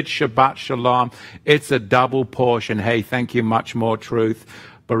message. Shabbat Shalom. It's a double portion. Hey, thank you. Much more truth.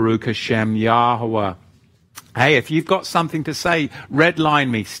 Baruch Hashem Yahweh. Hey, if you've got something to say,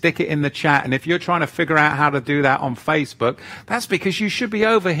 redline me, stick it in the chat. And if you're trying to figure out how to do that on Facebook, that's because you should be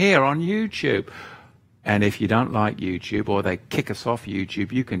over here on YouTube. And if you don't like YouTube or they kick us off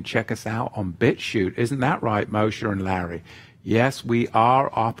YouTube, you can check us out on BitChute. Isn't that right, Moshe and Larry? Yes, we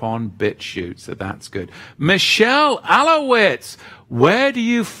are up on BitChute, so that's good. Michelle Alowitz, where do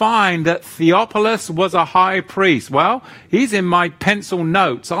you find that Theophilus was a high priest? Well, he's in my pencil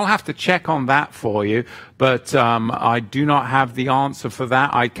notes. I'll have to check on that for you, but I do not have the answer for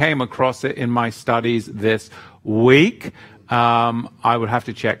that. I came across it in my studies this week. I would have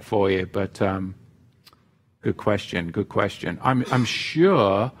to check for you, but good question. I'm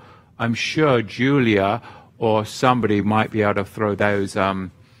sure Julia or somebody might be able to throw those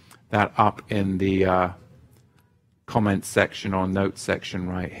that up in the comment section or note section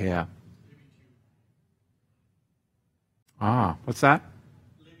right here. What's that?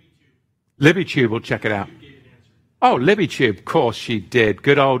 LibbyTube. We'll check it out. Oh, LibbyTube. Of course she did.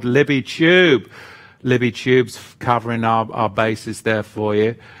 Good old LibbyTube. LibbyTube's covering our bases there for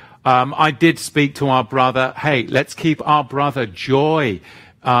you. I did speak to our brother. Hey, let's keep our brother Joy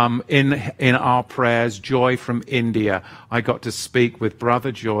in our prayers. Joy from India. I got to speak with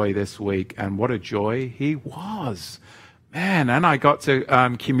Brother Joy this week, and what a joy he was. Man, and I got to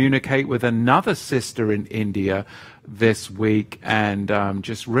communicate with another sister in India this week, and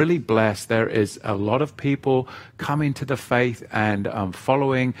just really blessed. There is a lot of people coming to the faith and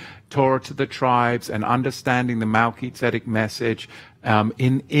following Torah to the tribes and understanding the Melchizedek message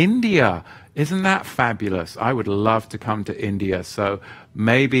in India. Isn't that fabulous? I would love to come to India. So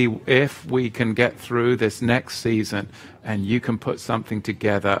maybe if we can get through this next season and you can put something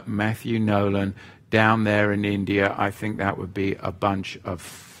together, Matthew Nolan, down there in India, I think that would be a bunch of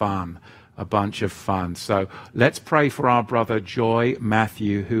fun. So let's pray for our brother Joy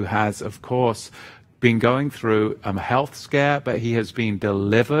Matthew, who has, of course, been going through a health scare, but he has been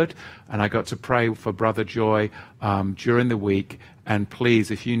delivered. And I got to pray for Brother Joy during the week. And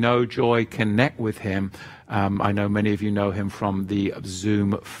please, if you know Joy, connect with him. I know many of you know him from the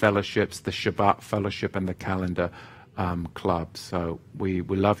Zoom fellowships, the Shabbat fellowship and the calendar club. So we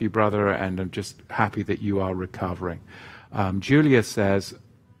love you, brother, and I'm just happy that you are recovering. Julia says,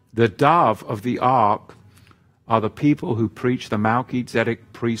 the dove of the ark are the people who preach the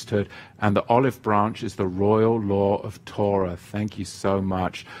Melchizedek priesthood, and the olive branch is the royal law of Torah. Thank you so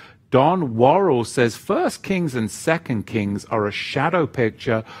much. Don Worrell says, 1 Kings and 2 Kings are a shadow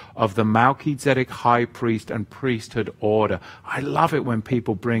picture of the Melchizedek high priest and priesthood order. I love it when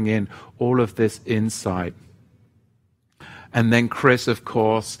people bring in all of this insight. And then Chris, of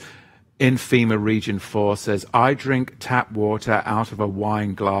course, in FEMA Region 4 says, I drink tap water out of a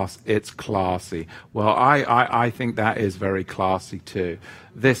wine glass. It's classy. Well, I think that is very classy too.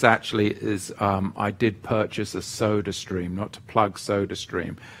 This actually is, I did purchase a SodaStream, not to plug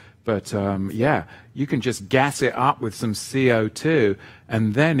SodaStream. But yeah, you can just gas it up with some CO2.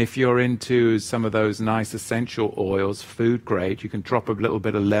 And then if you're into some of those nice essential oils, food grade, you can drop a little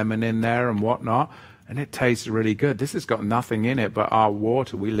bit of lemon in there and whatnot. And it tastes really good. This has got nothing in it but our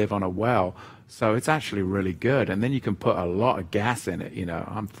water. We live on a well. So it's actually really good. And then you can put a lot of gas in it. You know,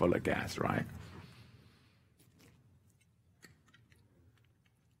 I'm full of gas, right?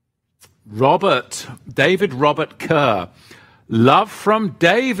 David Robert Kerr. Love from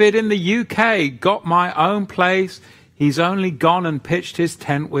David in the UK. Got my own place. He's only gone and pitched his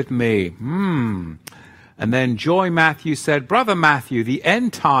tent with me. And then Joy Matthew said, Brother Matthew, the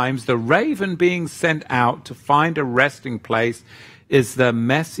end times, the raven being sent out to find a resting place is the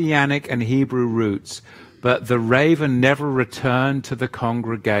Messianic and Hebrew roots, but the raven never returned to the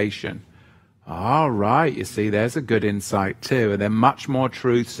congregation. All right, you see, there's a good insight too. And then Much More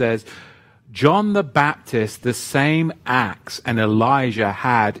Truth says, John the Baptist, the same acts and Elijah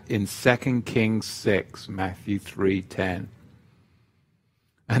had in 2 Kings 6, Matthew 3:10.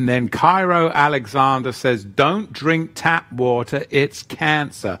 And then Cairo Alexander says, don't drink tap water, it's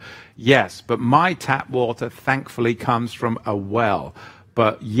cancer. Yes, but my tap water thankfully comes from a well.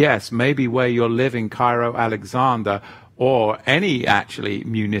 But yes, maybe where you're living, Cairo Alexander, or any actually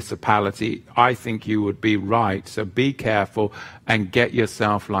municipality, I think you would be right. So be careful and get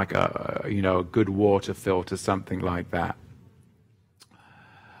yourself like a good water filter, something like that.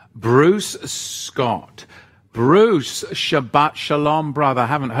 Bruce Scott. Bruce, Shabbat Shalom, brother.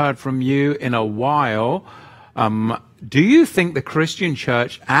 Haven't heard from you in a while. Do you think the Christian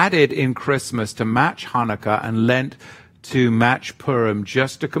church added in Christmas to match Hanukkah and Lent to match Purim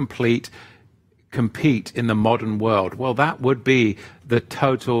just to compete in the modern world? Well, that would be the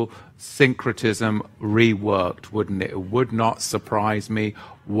total syncretism reworked, wouldn't it? It would not surprise me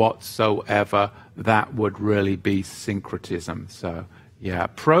whatsoever. That would really be syncretism. So, yeah.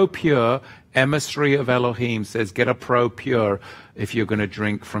 ProPure, emissary of Elohim, says get a ProPure if you're going to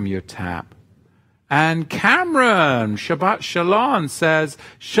drink from your tap. And Cameron, Shabbat Shalom, says,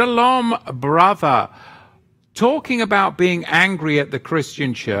 Shalom, brother. Talking about being angry at the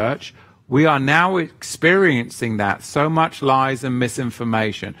Christian church, we are now experiencing that. So much lies and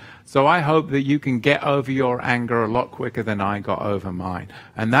misinformation. So I hope that you can get over your anger a lot quicker than I got over mine.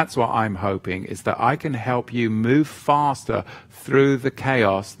 And that's what I'm hoping, is that I can help you move faster through the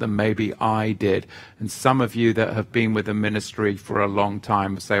chaos than maybe I did. And some of you that have been with the ministry for a long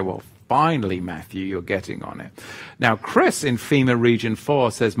time say, well, finally, Matthew, you're getting on it. Now, Chris in FEMA Region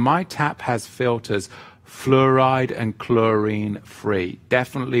 4 says, my tap has filters fluoride and chlorine free.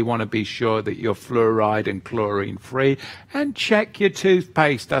 Definitely want to be sure that you're fluoride and chlorine free, and check your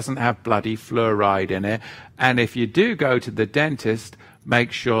toothpaste doesn't have bloody fluoride in it. And if you do go to the dentist,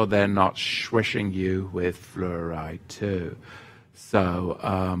 make sure they're not swishing you with fluoride too. So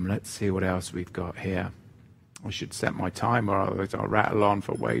let's see what else we've got here. I should set my timer, otherwise I'll rattle on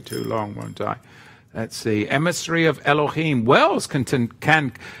for way too long, won't I? Let's see. Emissary of Elohim. Wells can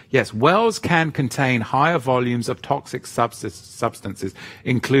contain higher volumes of toxic substances,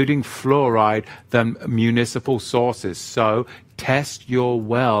 including fluoride, than municipal sources. So test your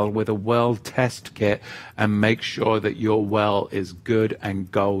well with a well test kit and make sure that your well is good and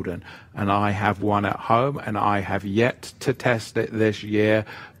golden. And I have one at home, and I have yet to test it this year,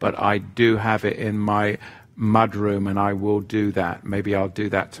 but I do have it in my mudroom, and I will do that. Maybe I'll do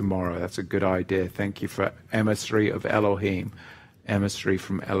that tomorrow. That's a good idea. Thank you for emissary of Elohim. Emissary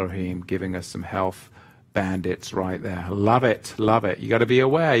from Elohim giving us some health bandits right there. Love it. Love it. You got to be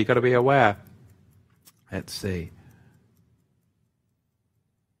aware. You got to be aware. Let's see.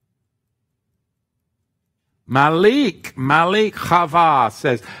 Malik Chava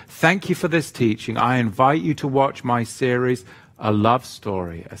says, thank you for this teaching. I invite you to watch my series, A Love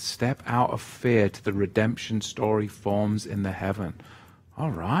Story, a step out of fear to the redemption story forms in the heaven.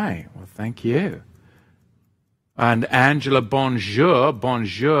 All right. Well, thank you. And Angela, bonjour,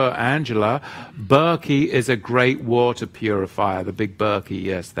 Angela. Berkey is a great water purifier. The big Berkey,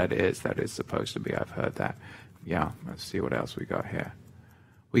 yes, that is supposed to be. I've heard that. Yeah, let's see what else we got here.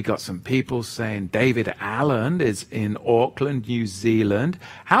 We got some people saying David Allen is in Auckland, New Zealand.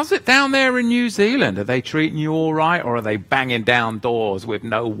 How's it down there in New Zealand? Are they treating you all right, or are they banging down doors with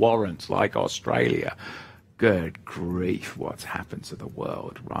no warrants like Australia? Good grief, what's happened to the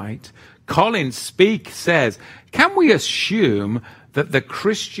world, right? Colin Speak says, can we assume that the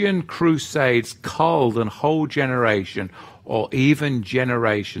Christian crusades culled a whole generation or even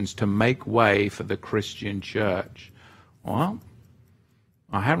generations to make way for the Christian church? Well,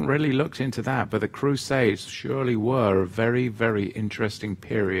 I haven't really looked into that, but the Crusades surely were a very, very interesting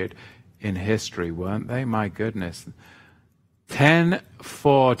period in history, weren't they? My goodness. 10-4,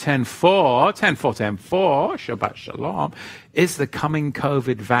 Shabbat Shalom, is the coming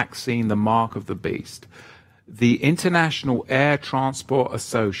COVID vaccine the mark of the beast? The International Air Transport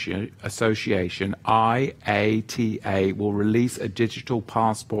Association, IATA, will release a digital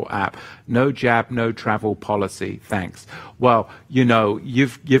passport app. No jab, no travel policy. Thanks. Well, you know,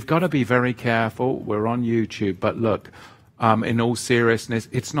 you've got to be very careful. We're on YouTube. But look, in all seriousness,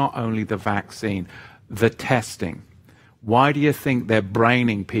 it's not only the vaccine, the testing. Why do you think they're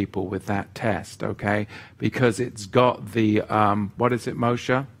braining people with that test, okay? Because it's got the, what is it,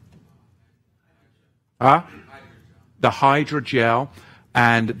 Moshe? Huh? The hydrogel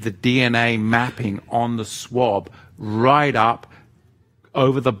and the DNA mapping on the swab right up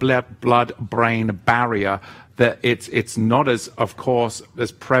over the blood-brain barrier, that it's not as, of course,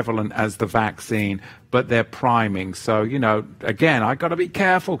 as prevalent as the vaccine, but they're priming. So, again, I got to be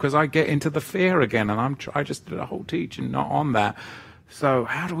careful because I get into the fear again, and I just did a whole teaching not on that. So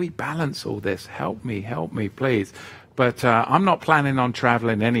how do we balance all this? Help me, please. But I'm not planning on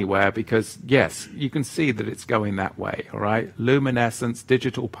traveling anywhere because, yes, you can see that it's going that way, all right? Luminescence,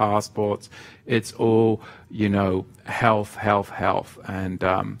 digital passports, it's all, health. And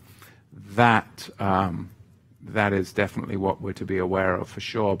that is definitely what we're to be aware of for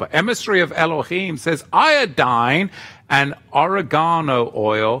sure. But Emissary of Elohim says iodine and oregano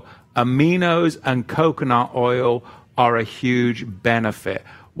oil, aminos and coconut oil are a huge benefit.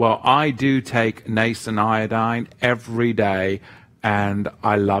 Well, I do take nascent iodine every day, and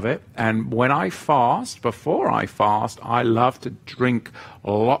I love it. And when I fast, before I fast, I love to drink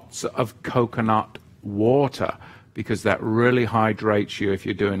lots of coconut water because that really hydrates you if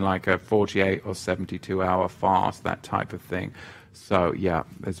you're doing like a 48 or 72-hour fast, that type of thing. So, yeah,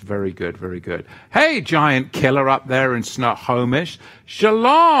 that's very good, very good. Hey, giant killer up there in Snohomish.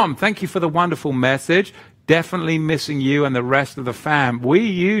 Shalom. Thank you for the wonderful message. Definitely missing you and the rest of the fam.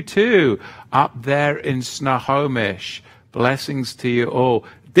 You too, up there in Snohomish. Blessings to you all.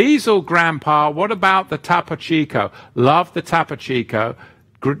 Diesel Grandpa, what about the Topo Chico? Love the Topo Chico.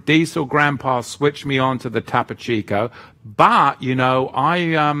 Diesel Grandpa switched me on to the Topo Chico. But,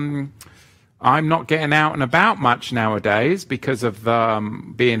 I'm not getting out and about much nowadays because of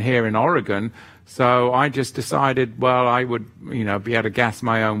being here in Oregon. So I just decided, well, I would, be able to gas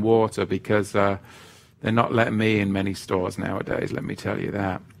my own water because they're not letting me in many stores nowadays, let me tell you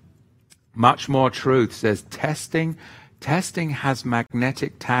that. Much More Truth says testing has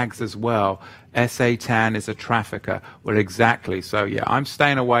magnetic tags as well. Satan is a trafficker. Well, exactly. So, yeah, I'm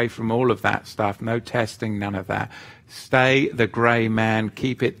staying away from all of that stuff. No testing, none of that. Stay the gray man.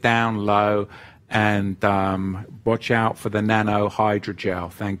 Keep it down low. And watch out for the nano hydrogel.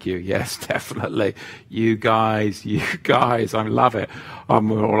 Thank you. Yes, definitely. You guys, I love it.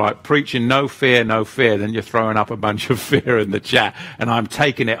 I'm all like preaching no fear. Then you're throwing up a bunch of fear in the chat. And I'm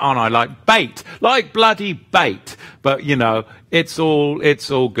taking it on. I like bait, like bloody bait. But, it's all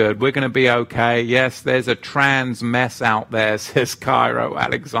good. We're going to be okay. Yes, there's a trans mess out there, says Cairo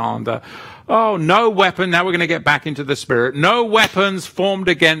Alexander. Oh, no weapon. Now we're going to get back into the spirit. No weapons formed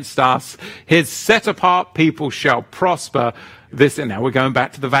against us. His set-apart people shall prosper. And now we're going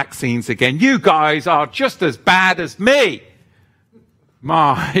back to the vaccines again. You guys are just as bad as me.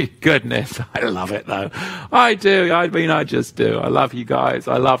 My goodness, I love it though. I do. I just do. I love you guys.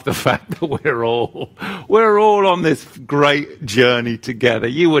 I love the fact that we're all on this great journey together.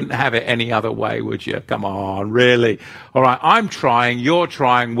 You wouldn't have it any other way, would you? Come on, really? All right, I'm trying, you're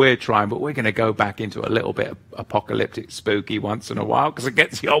trying, we're trying, but we're going to go back into a little bit of apocalyptic spooky once in a while because it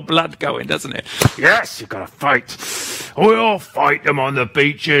gets the old blood going, doesn't it? Yes, you've got to fight. We'll fight them on the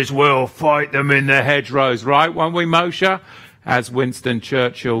beaches. We'll fight them in the hedgerows, right? Won't we, Moshe? As Winston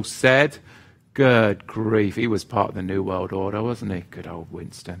Churchill said. Good grief. He was part of the New World Order, wasn't he? Good old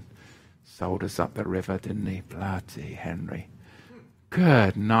Winston. Sold us up the river, didn't he? Bloody Henry.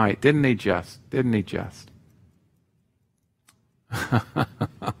 Good night. Didn't he just?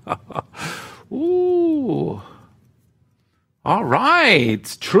 Ooh. All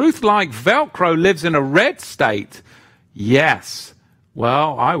right. Truth like Velcro lives in a red state. Yes.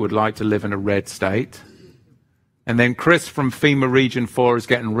 Well, I would like to live in a red state. And then Chris from FEMA Region 4 is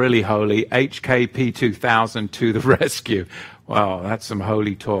getting really holy. HKP 2000 to the rescue. Wow, that's some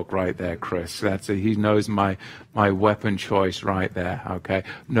holy talk right there, Chris. He knows my weapon choice right there, okay?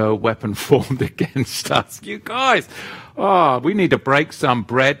 No weapon formed against us. You guys, we need to break some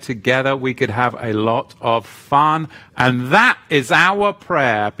bread together. We could have a lot of fun. And that is our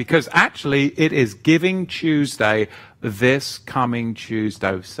prayer, because actually it is Giving Tuesday this coming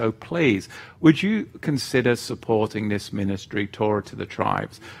Tuesday. So please, would you consider supporting this ministry, Torah to the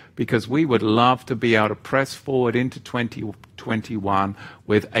Tribes? Because we would love to be able to press forward into 2021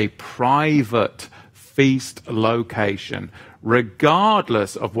 with a private feast location,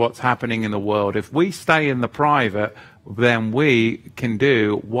 regardless of what's happening in the world. If we stay in the private, then we can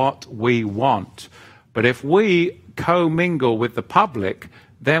do what we want. But if we commingle with the public,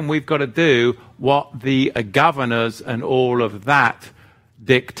 then we've got to do what the governors and all of that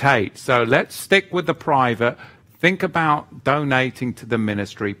dictate. So let's stick with the private. Think about donating to the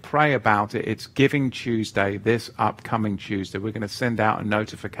ministry. Pray about it. It's Giving Tuesday, this upcoming Tuesday. We're going to send out a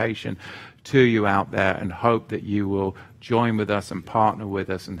notification to you out there and hope that you will join with us and partner with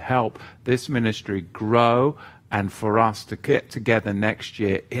us and help this ministry grow, and for us to get together next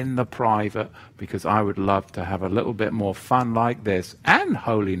year in the private, because I would love to have a little bit more fun like this, and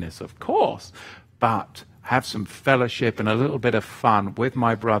holiness, of course, but have some fellowship and a little bit of fun with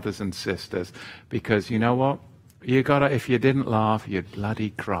my brothers and sisters, because you know what? You gotta, if you didn't laugh, you'd bloody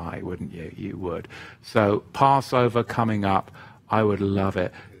cry, wouldn't you? You would. So Passover coming up, I would love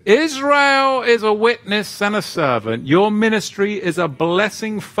it. Israel is a witness and a servant. Your ministry is a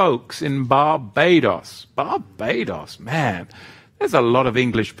blessing, folks, in Barbados. Barbados, man. There's a lot of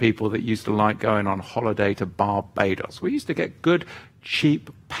English people that used to like going on holiday to Barbados. We used to get good, cheap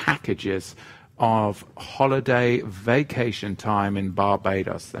packages of holiday vacation time in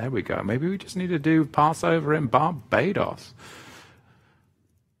Barbados. There we go. Maybe we just need to do Passover in Barbados.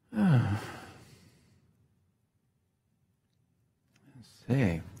 Let's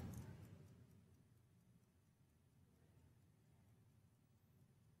see.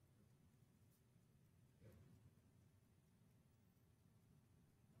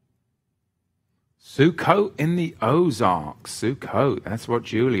 Sukkot in the Ozarks. Sukkot, that's what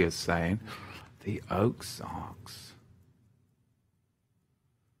Julia's saying. The Ozarks.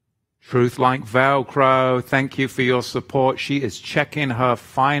 Truth like Velcro, thank you for your support. She is checking her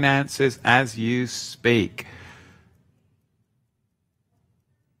finances as you speak.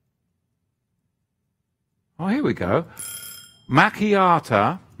 Oh, here we go.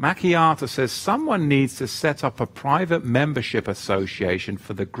 Macchiata says someone needs to set up a private membership association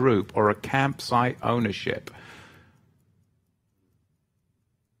for the group or a campsite ownership.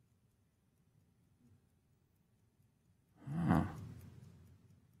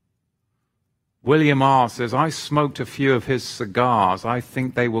 William R. says, I smoked a few of his cigars. I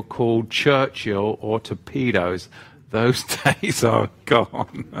think they were called Churchill or torpedoes. Those days are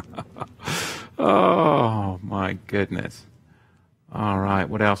gone. Oh, my goodness. All right,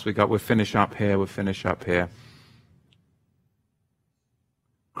 what else we got? We'll finish up here.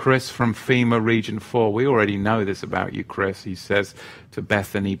 Chris from FEMA Region 4. We already know this about you, Chris. He says to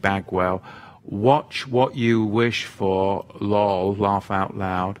Bethany Bagwell, watch what you wish for, lol, laugh out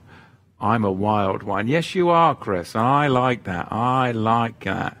loud. I'm a wild one. Yes, you are, Chris. And I like that.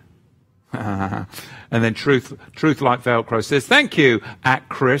 And then Truth Like Velcro says, thank you at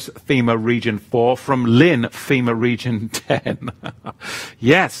Chris, FEMA Region 4, from Lynn, FEMA Region 10.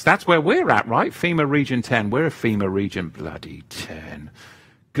 Yes, that's where we're at, right? FEMA Region 10. We're FEMA Region bloody 10.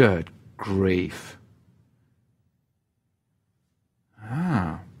 Good grief.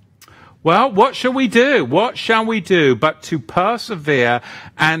 Well, what shall we do? What shall we do but to persevere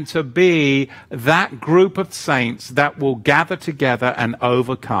and to be that group of saints that will gather together and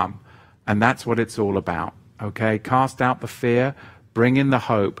overcome? And that's what it's all about, okay? Cast out the fear, bring in the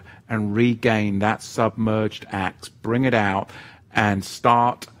hope, and regain that submerged axe. Bring it out and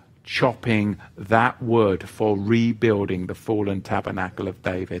start chopping that wood for rebuilding the fallen tabernacle of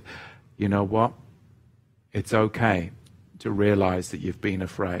David. You know what? It's okay to realize that you've been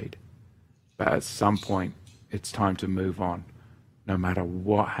afraid. But at some point, it's time to move on, no matter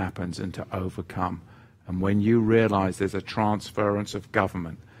what happens, and to overcome. And when you realize there's a transference of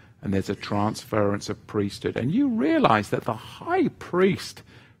government and there's a transference of priesthood, and you realize that the high priest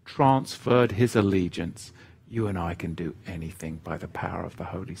transferred his allegiance, you and I can do anything by the power of the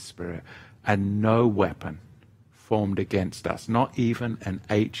Holy Spirit. And no weapon formed against us, not even an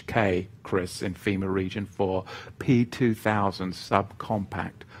HK, Chris, in FEMA Region 4, P2000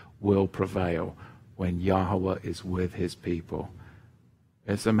 subcompact, will prevail when Yahweh is with his people.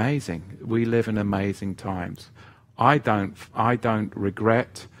 It's amazing. We live in amazing times. I don't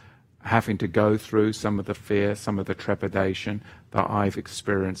regret having to go through some of the fear, some of the trepidation that I've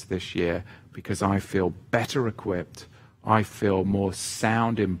experienced this year, because I feel better equipped. I feel more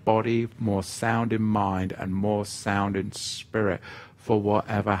sound in body, more sound in mind, and more sound in spirit for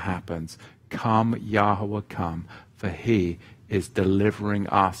whatever happens. Come, Yahweh, come, for he is delivering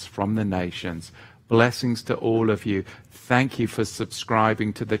us from the nations. Blessings to all of you. Thank you for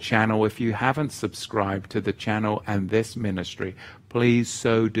subscribing to the channel. If you haven't subscribed to the channel and this ministry, please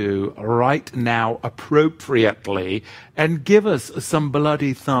so do right now appropriately, and give us some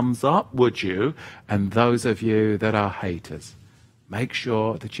bloody thumbs up, would you? And those of you that are haters, make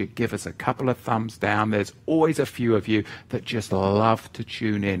sure that you give us a couple of thumbs down. There's always a few of you that just love to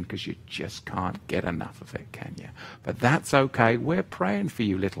tune in because you just can't get enough of it, can you? But that's okay. We're praying for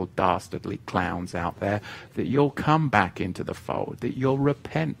you little dastardly clowns out there, that you'll come back into the fold, that you'll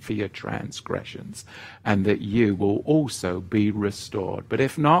repent for your transgressions, and that you will also be restored. But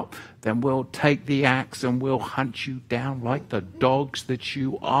if not, then we'll take the axe and we'll hunt you down like the dogs that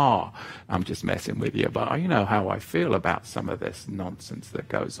you are. I'm just messing with you, but you know how I feel about some of this nonsense that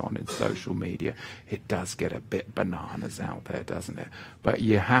goes on in social media. It does get a bit bananas out there, doesn't it? But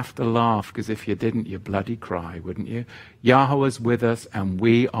you have to laugh, because if you didn't, you'd bloody cry, wouldn't you? Yahweh's with us, and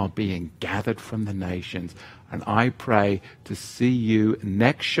we are being gathered from the nations. And I pray to see you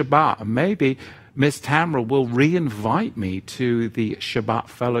next Shabbat. And maybe Miss Tamra will re-invite me to the Shabbat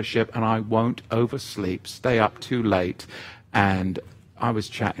fellowship, and I won't oversleep, stay up too late. And I was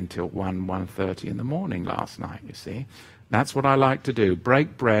chatting till 1:30 in the morning last night, you see. That's what I like to do,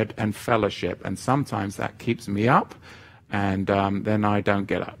 break bread and fellowship. And sometimes that keeps me up, and then I don't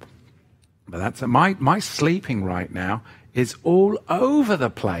get up. But that's my sleeping right now is all over the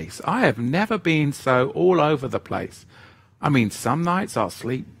place. I have never been so all over the place. I mean, some nights I'll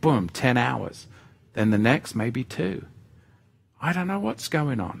sleep, boom, 10 hours. Then the next, maybe 2. I don't know what's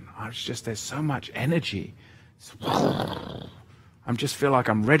going on. There's so much energy. I just feel like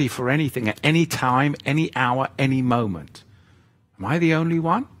I'm ready for anything at any time, any hour, any moment. Am I the only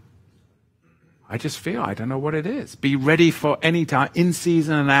one? I just feel, I don't know what it is. Be ready for any time, in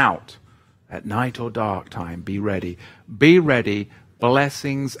season and out. At night or dark time, be ready. Be ready.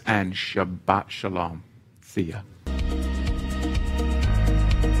 Blessings and Shabbat Shalom. See ya.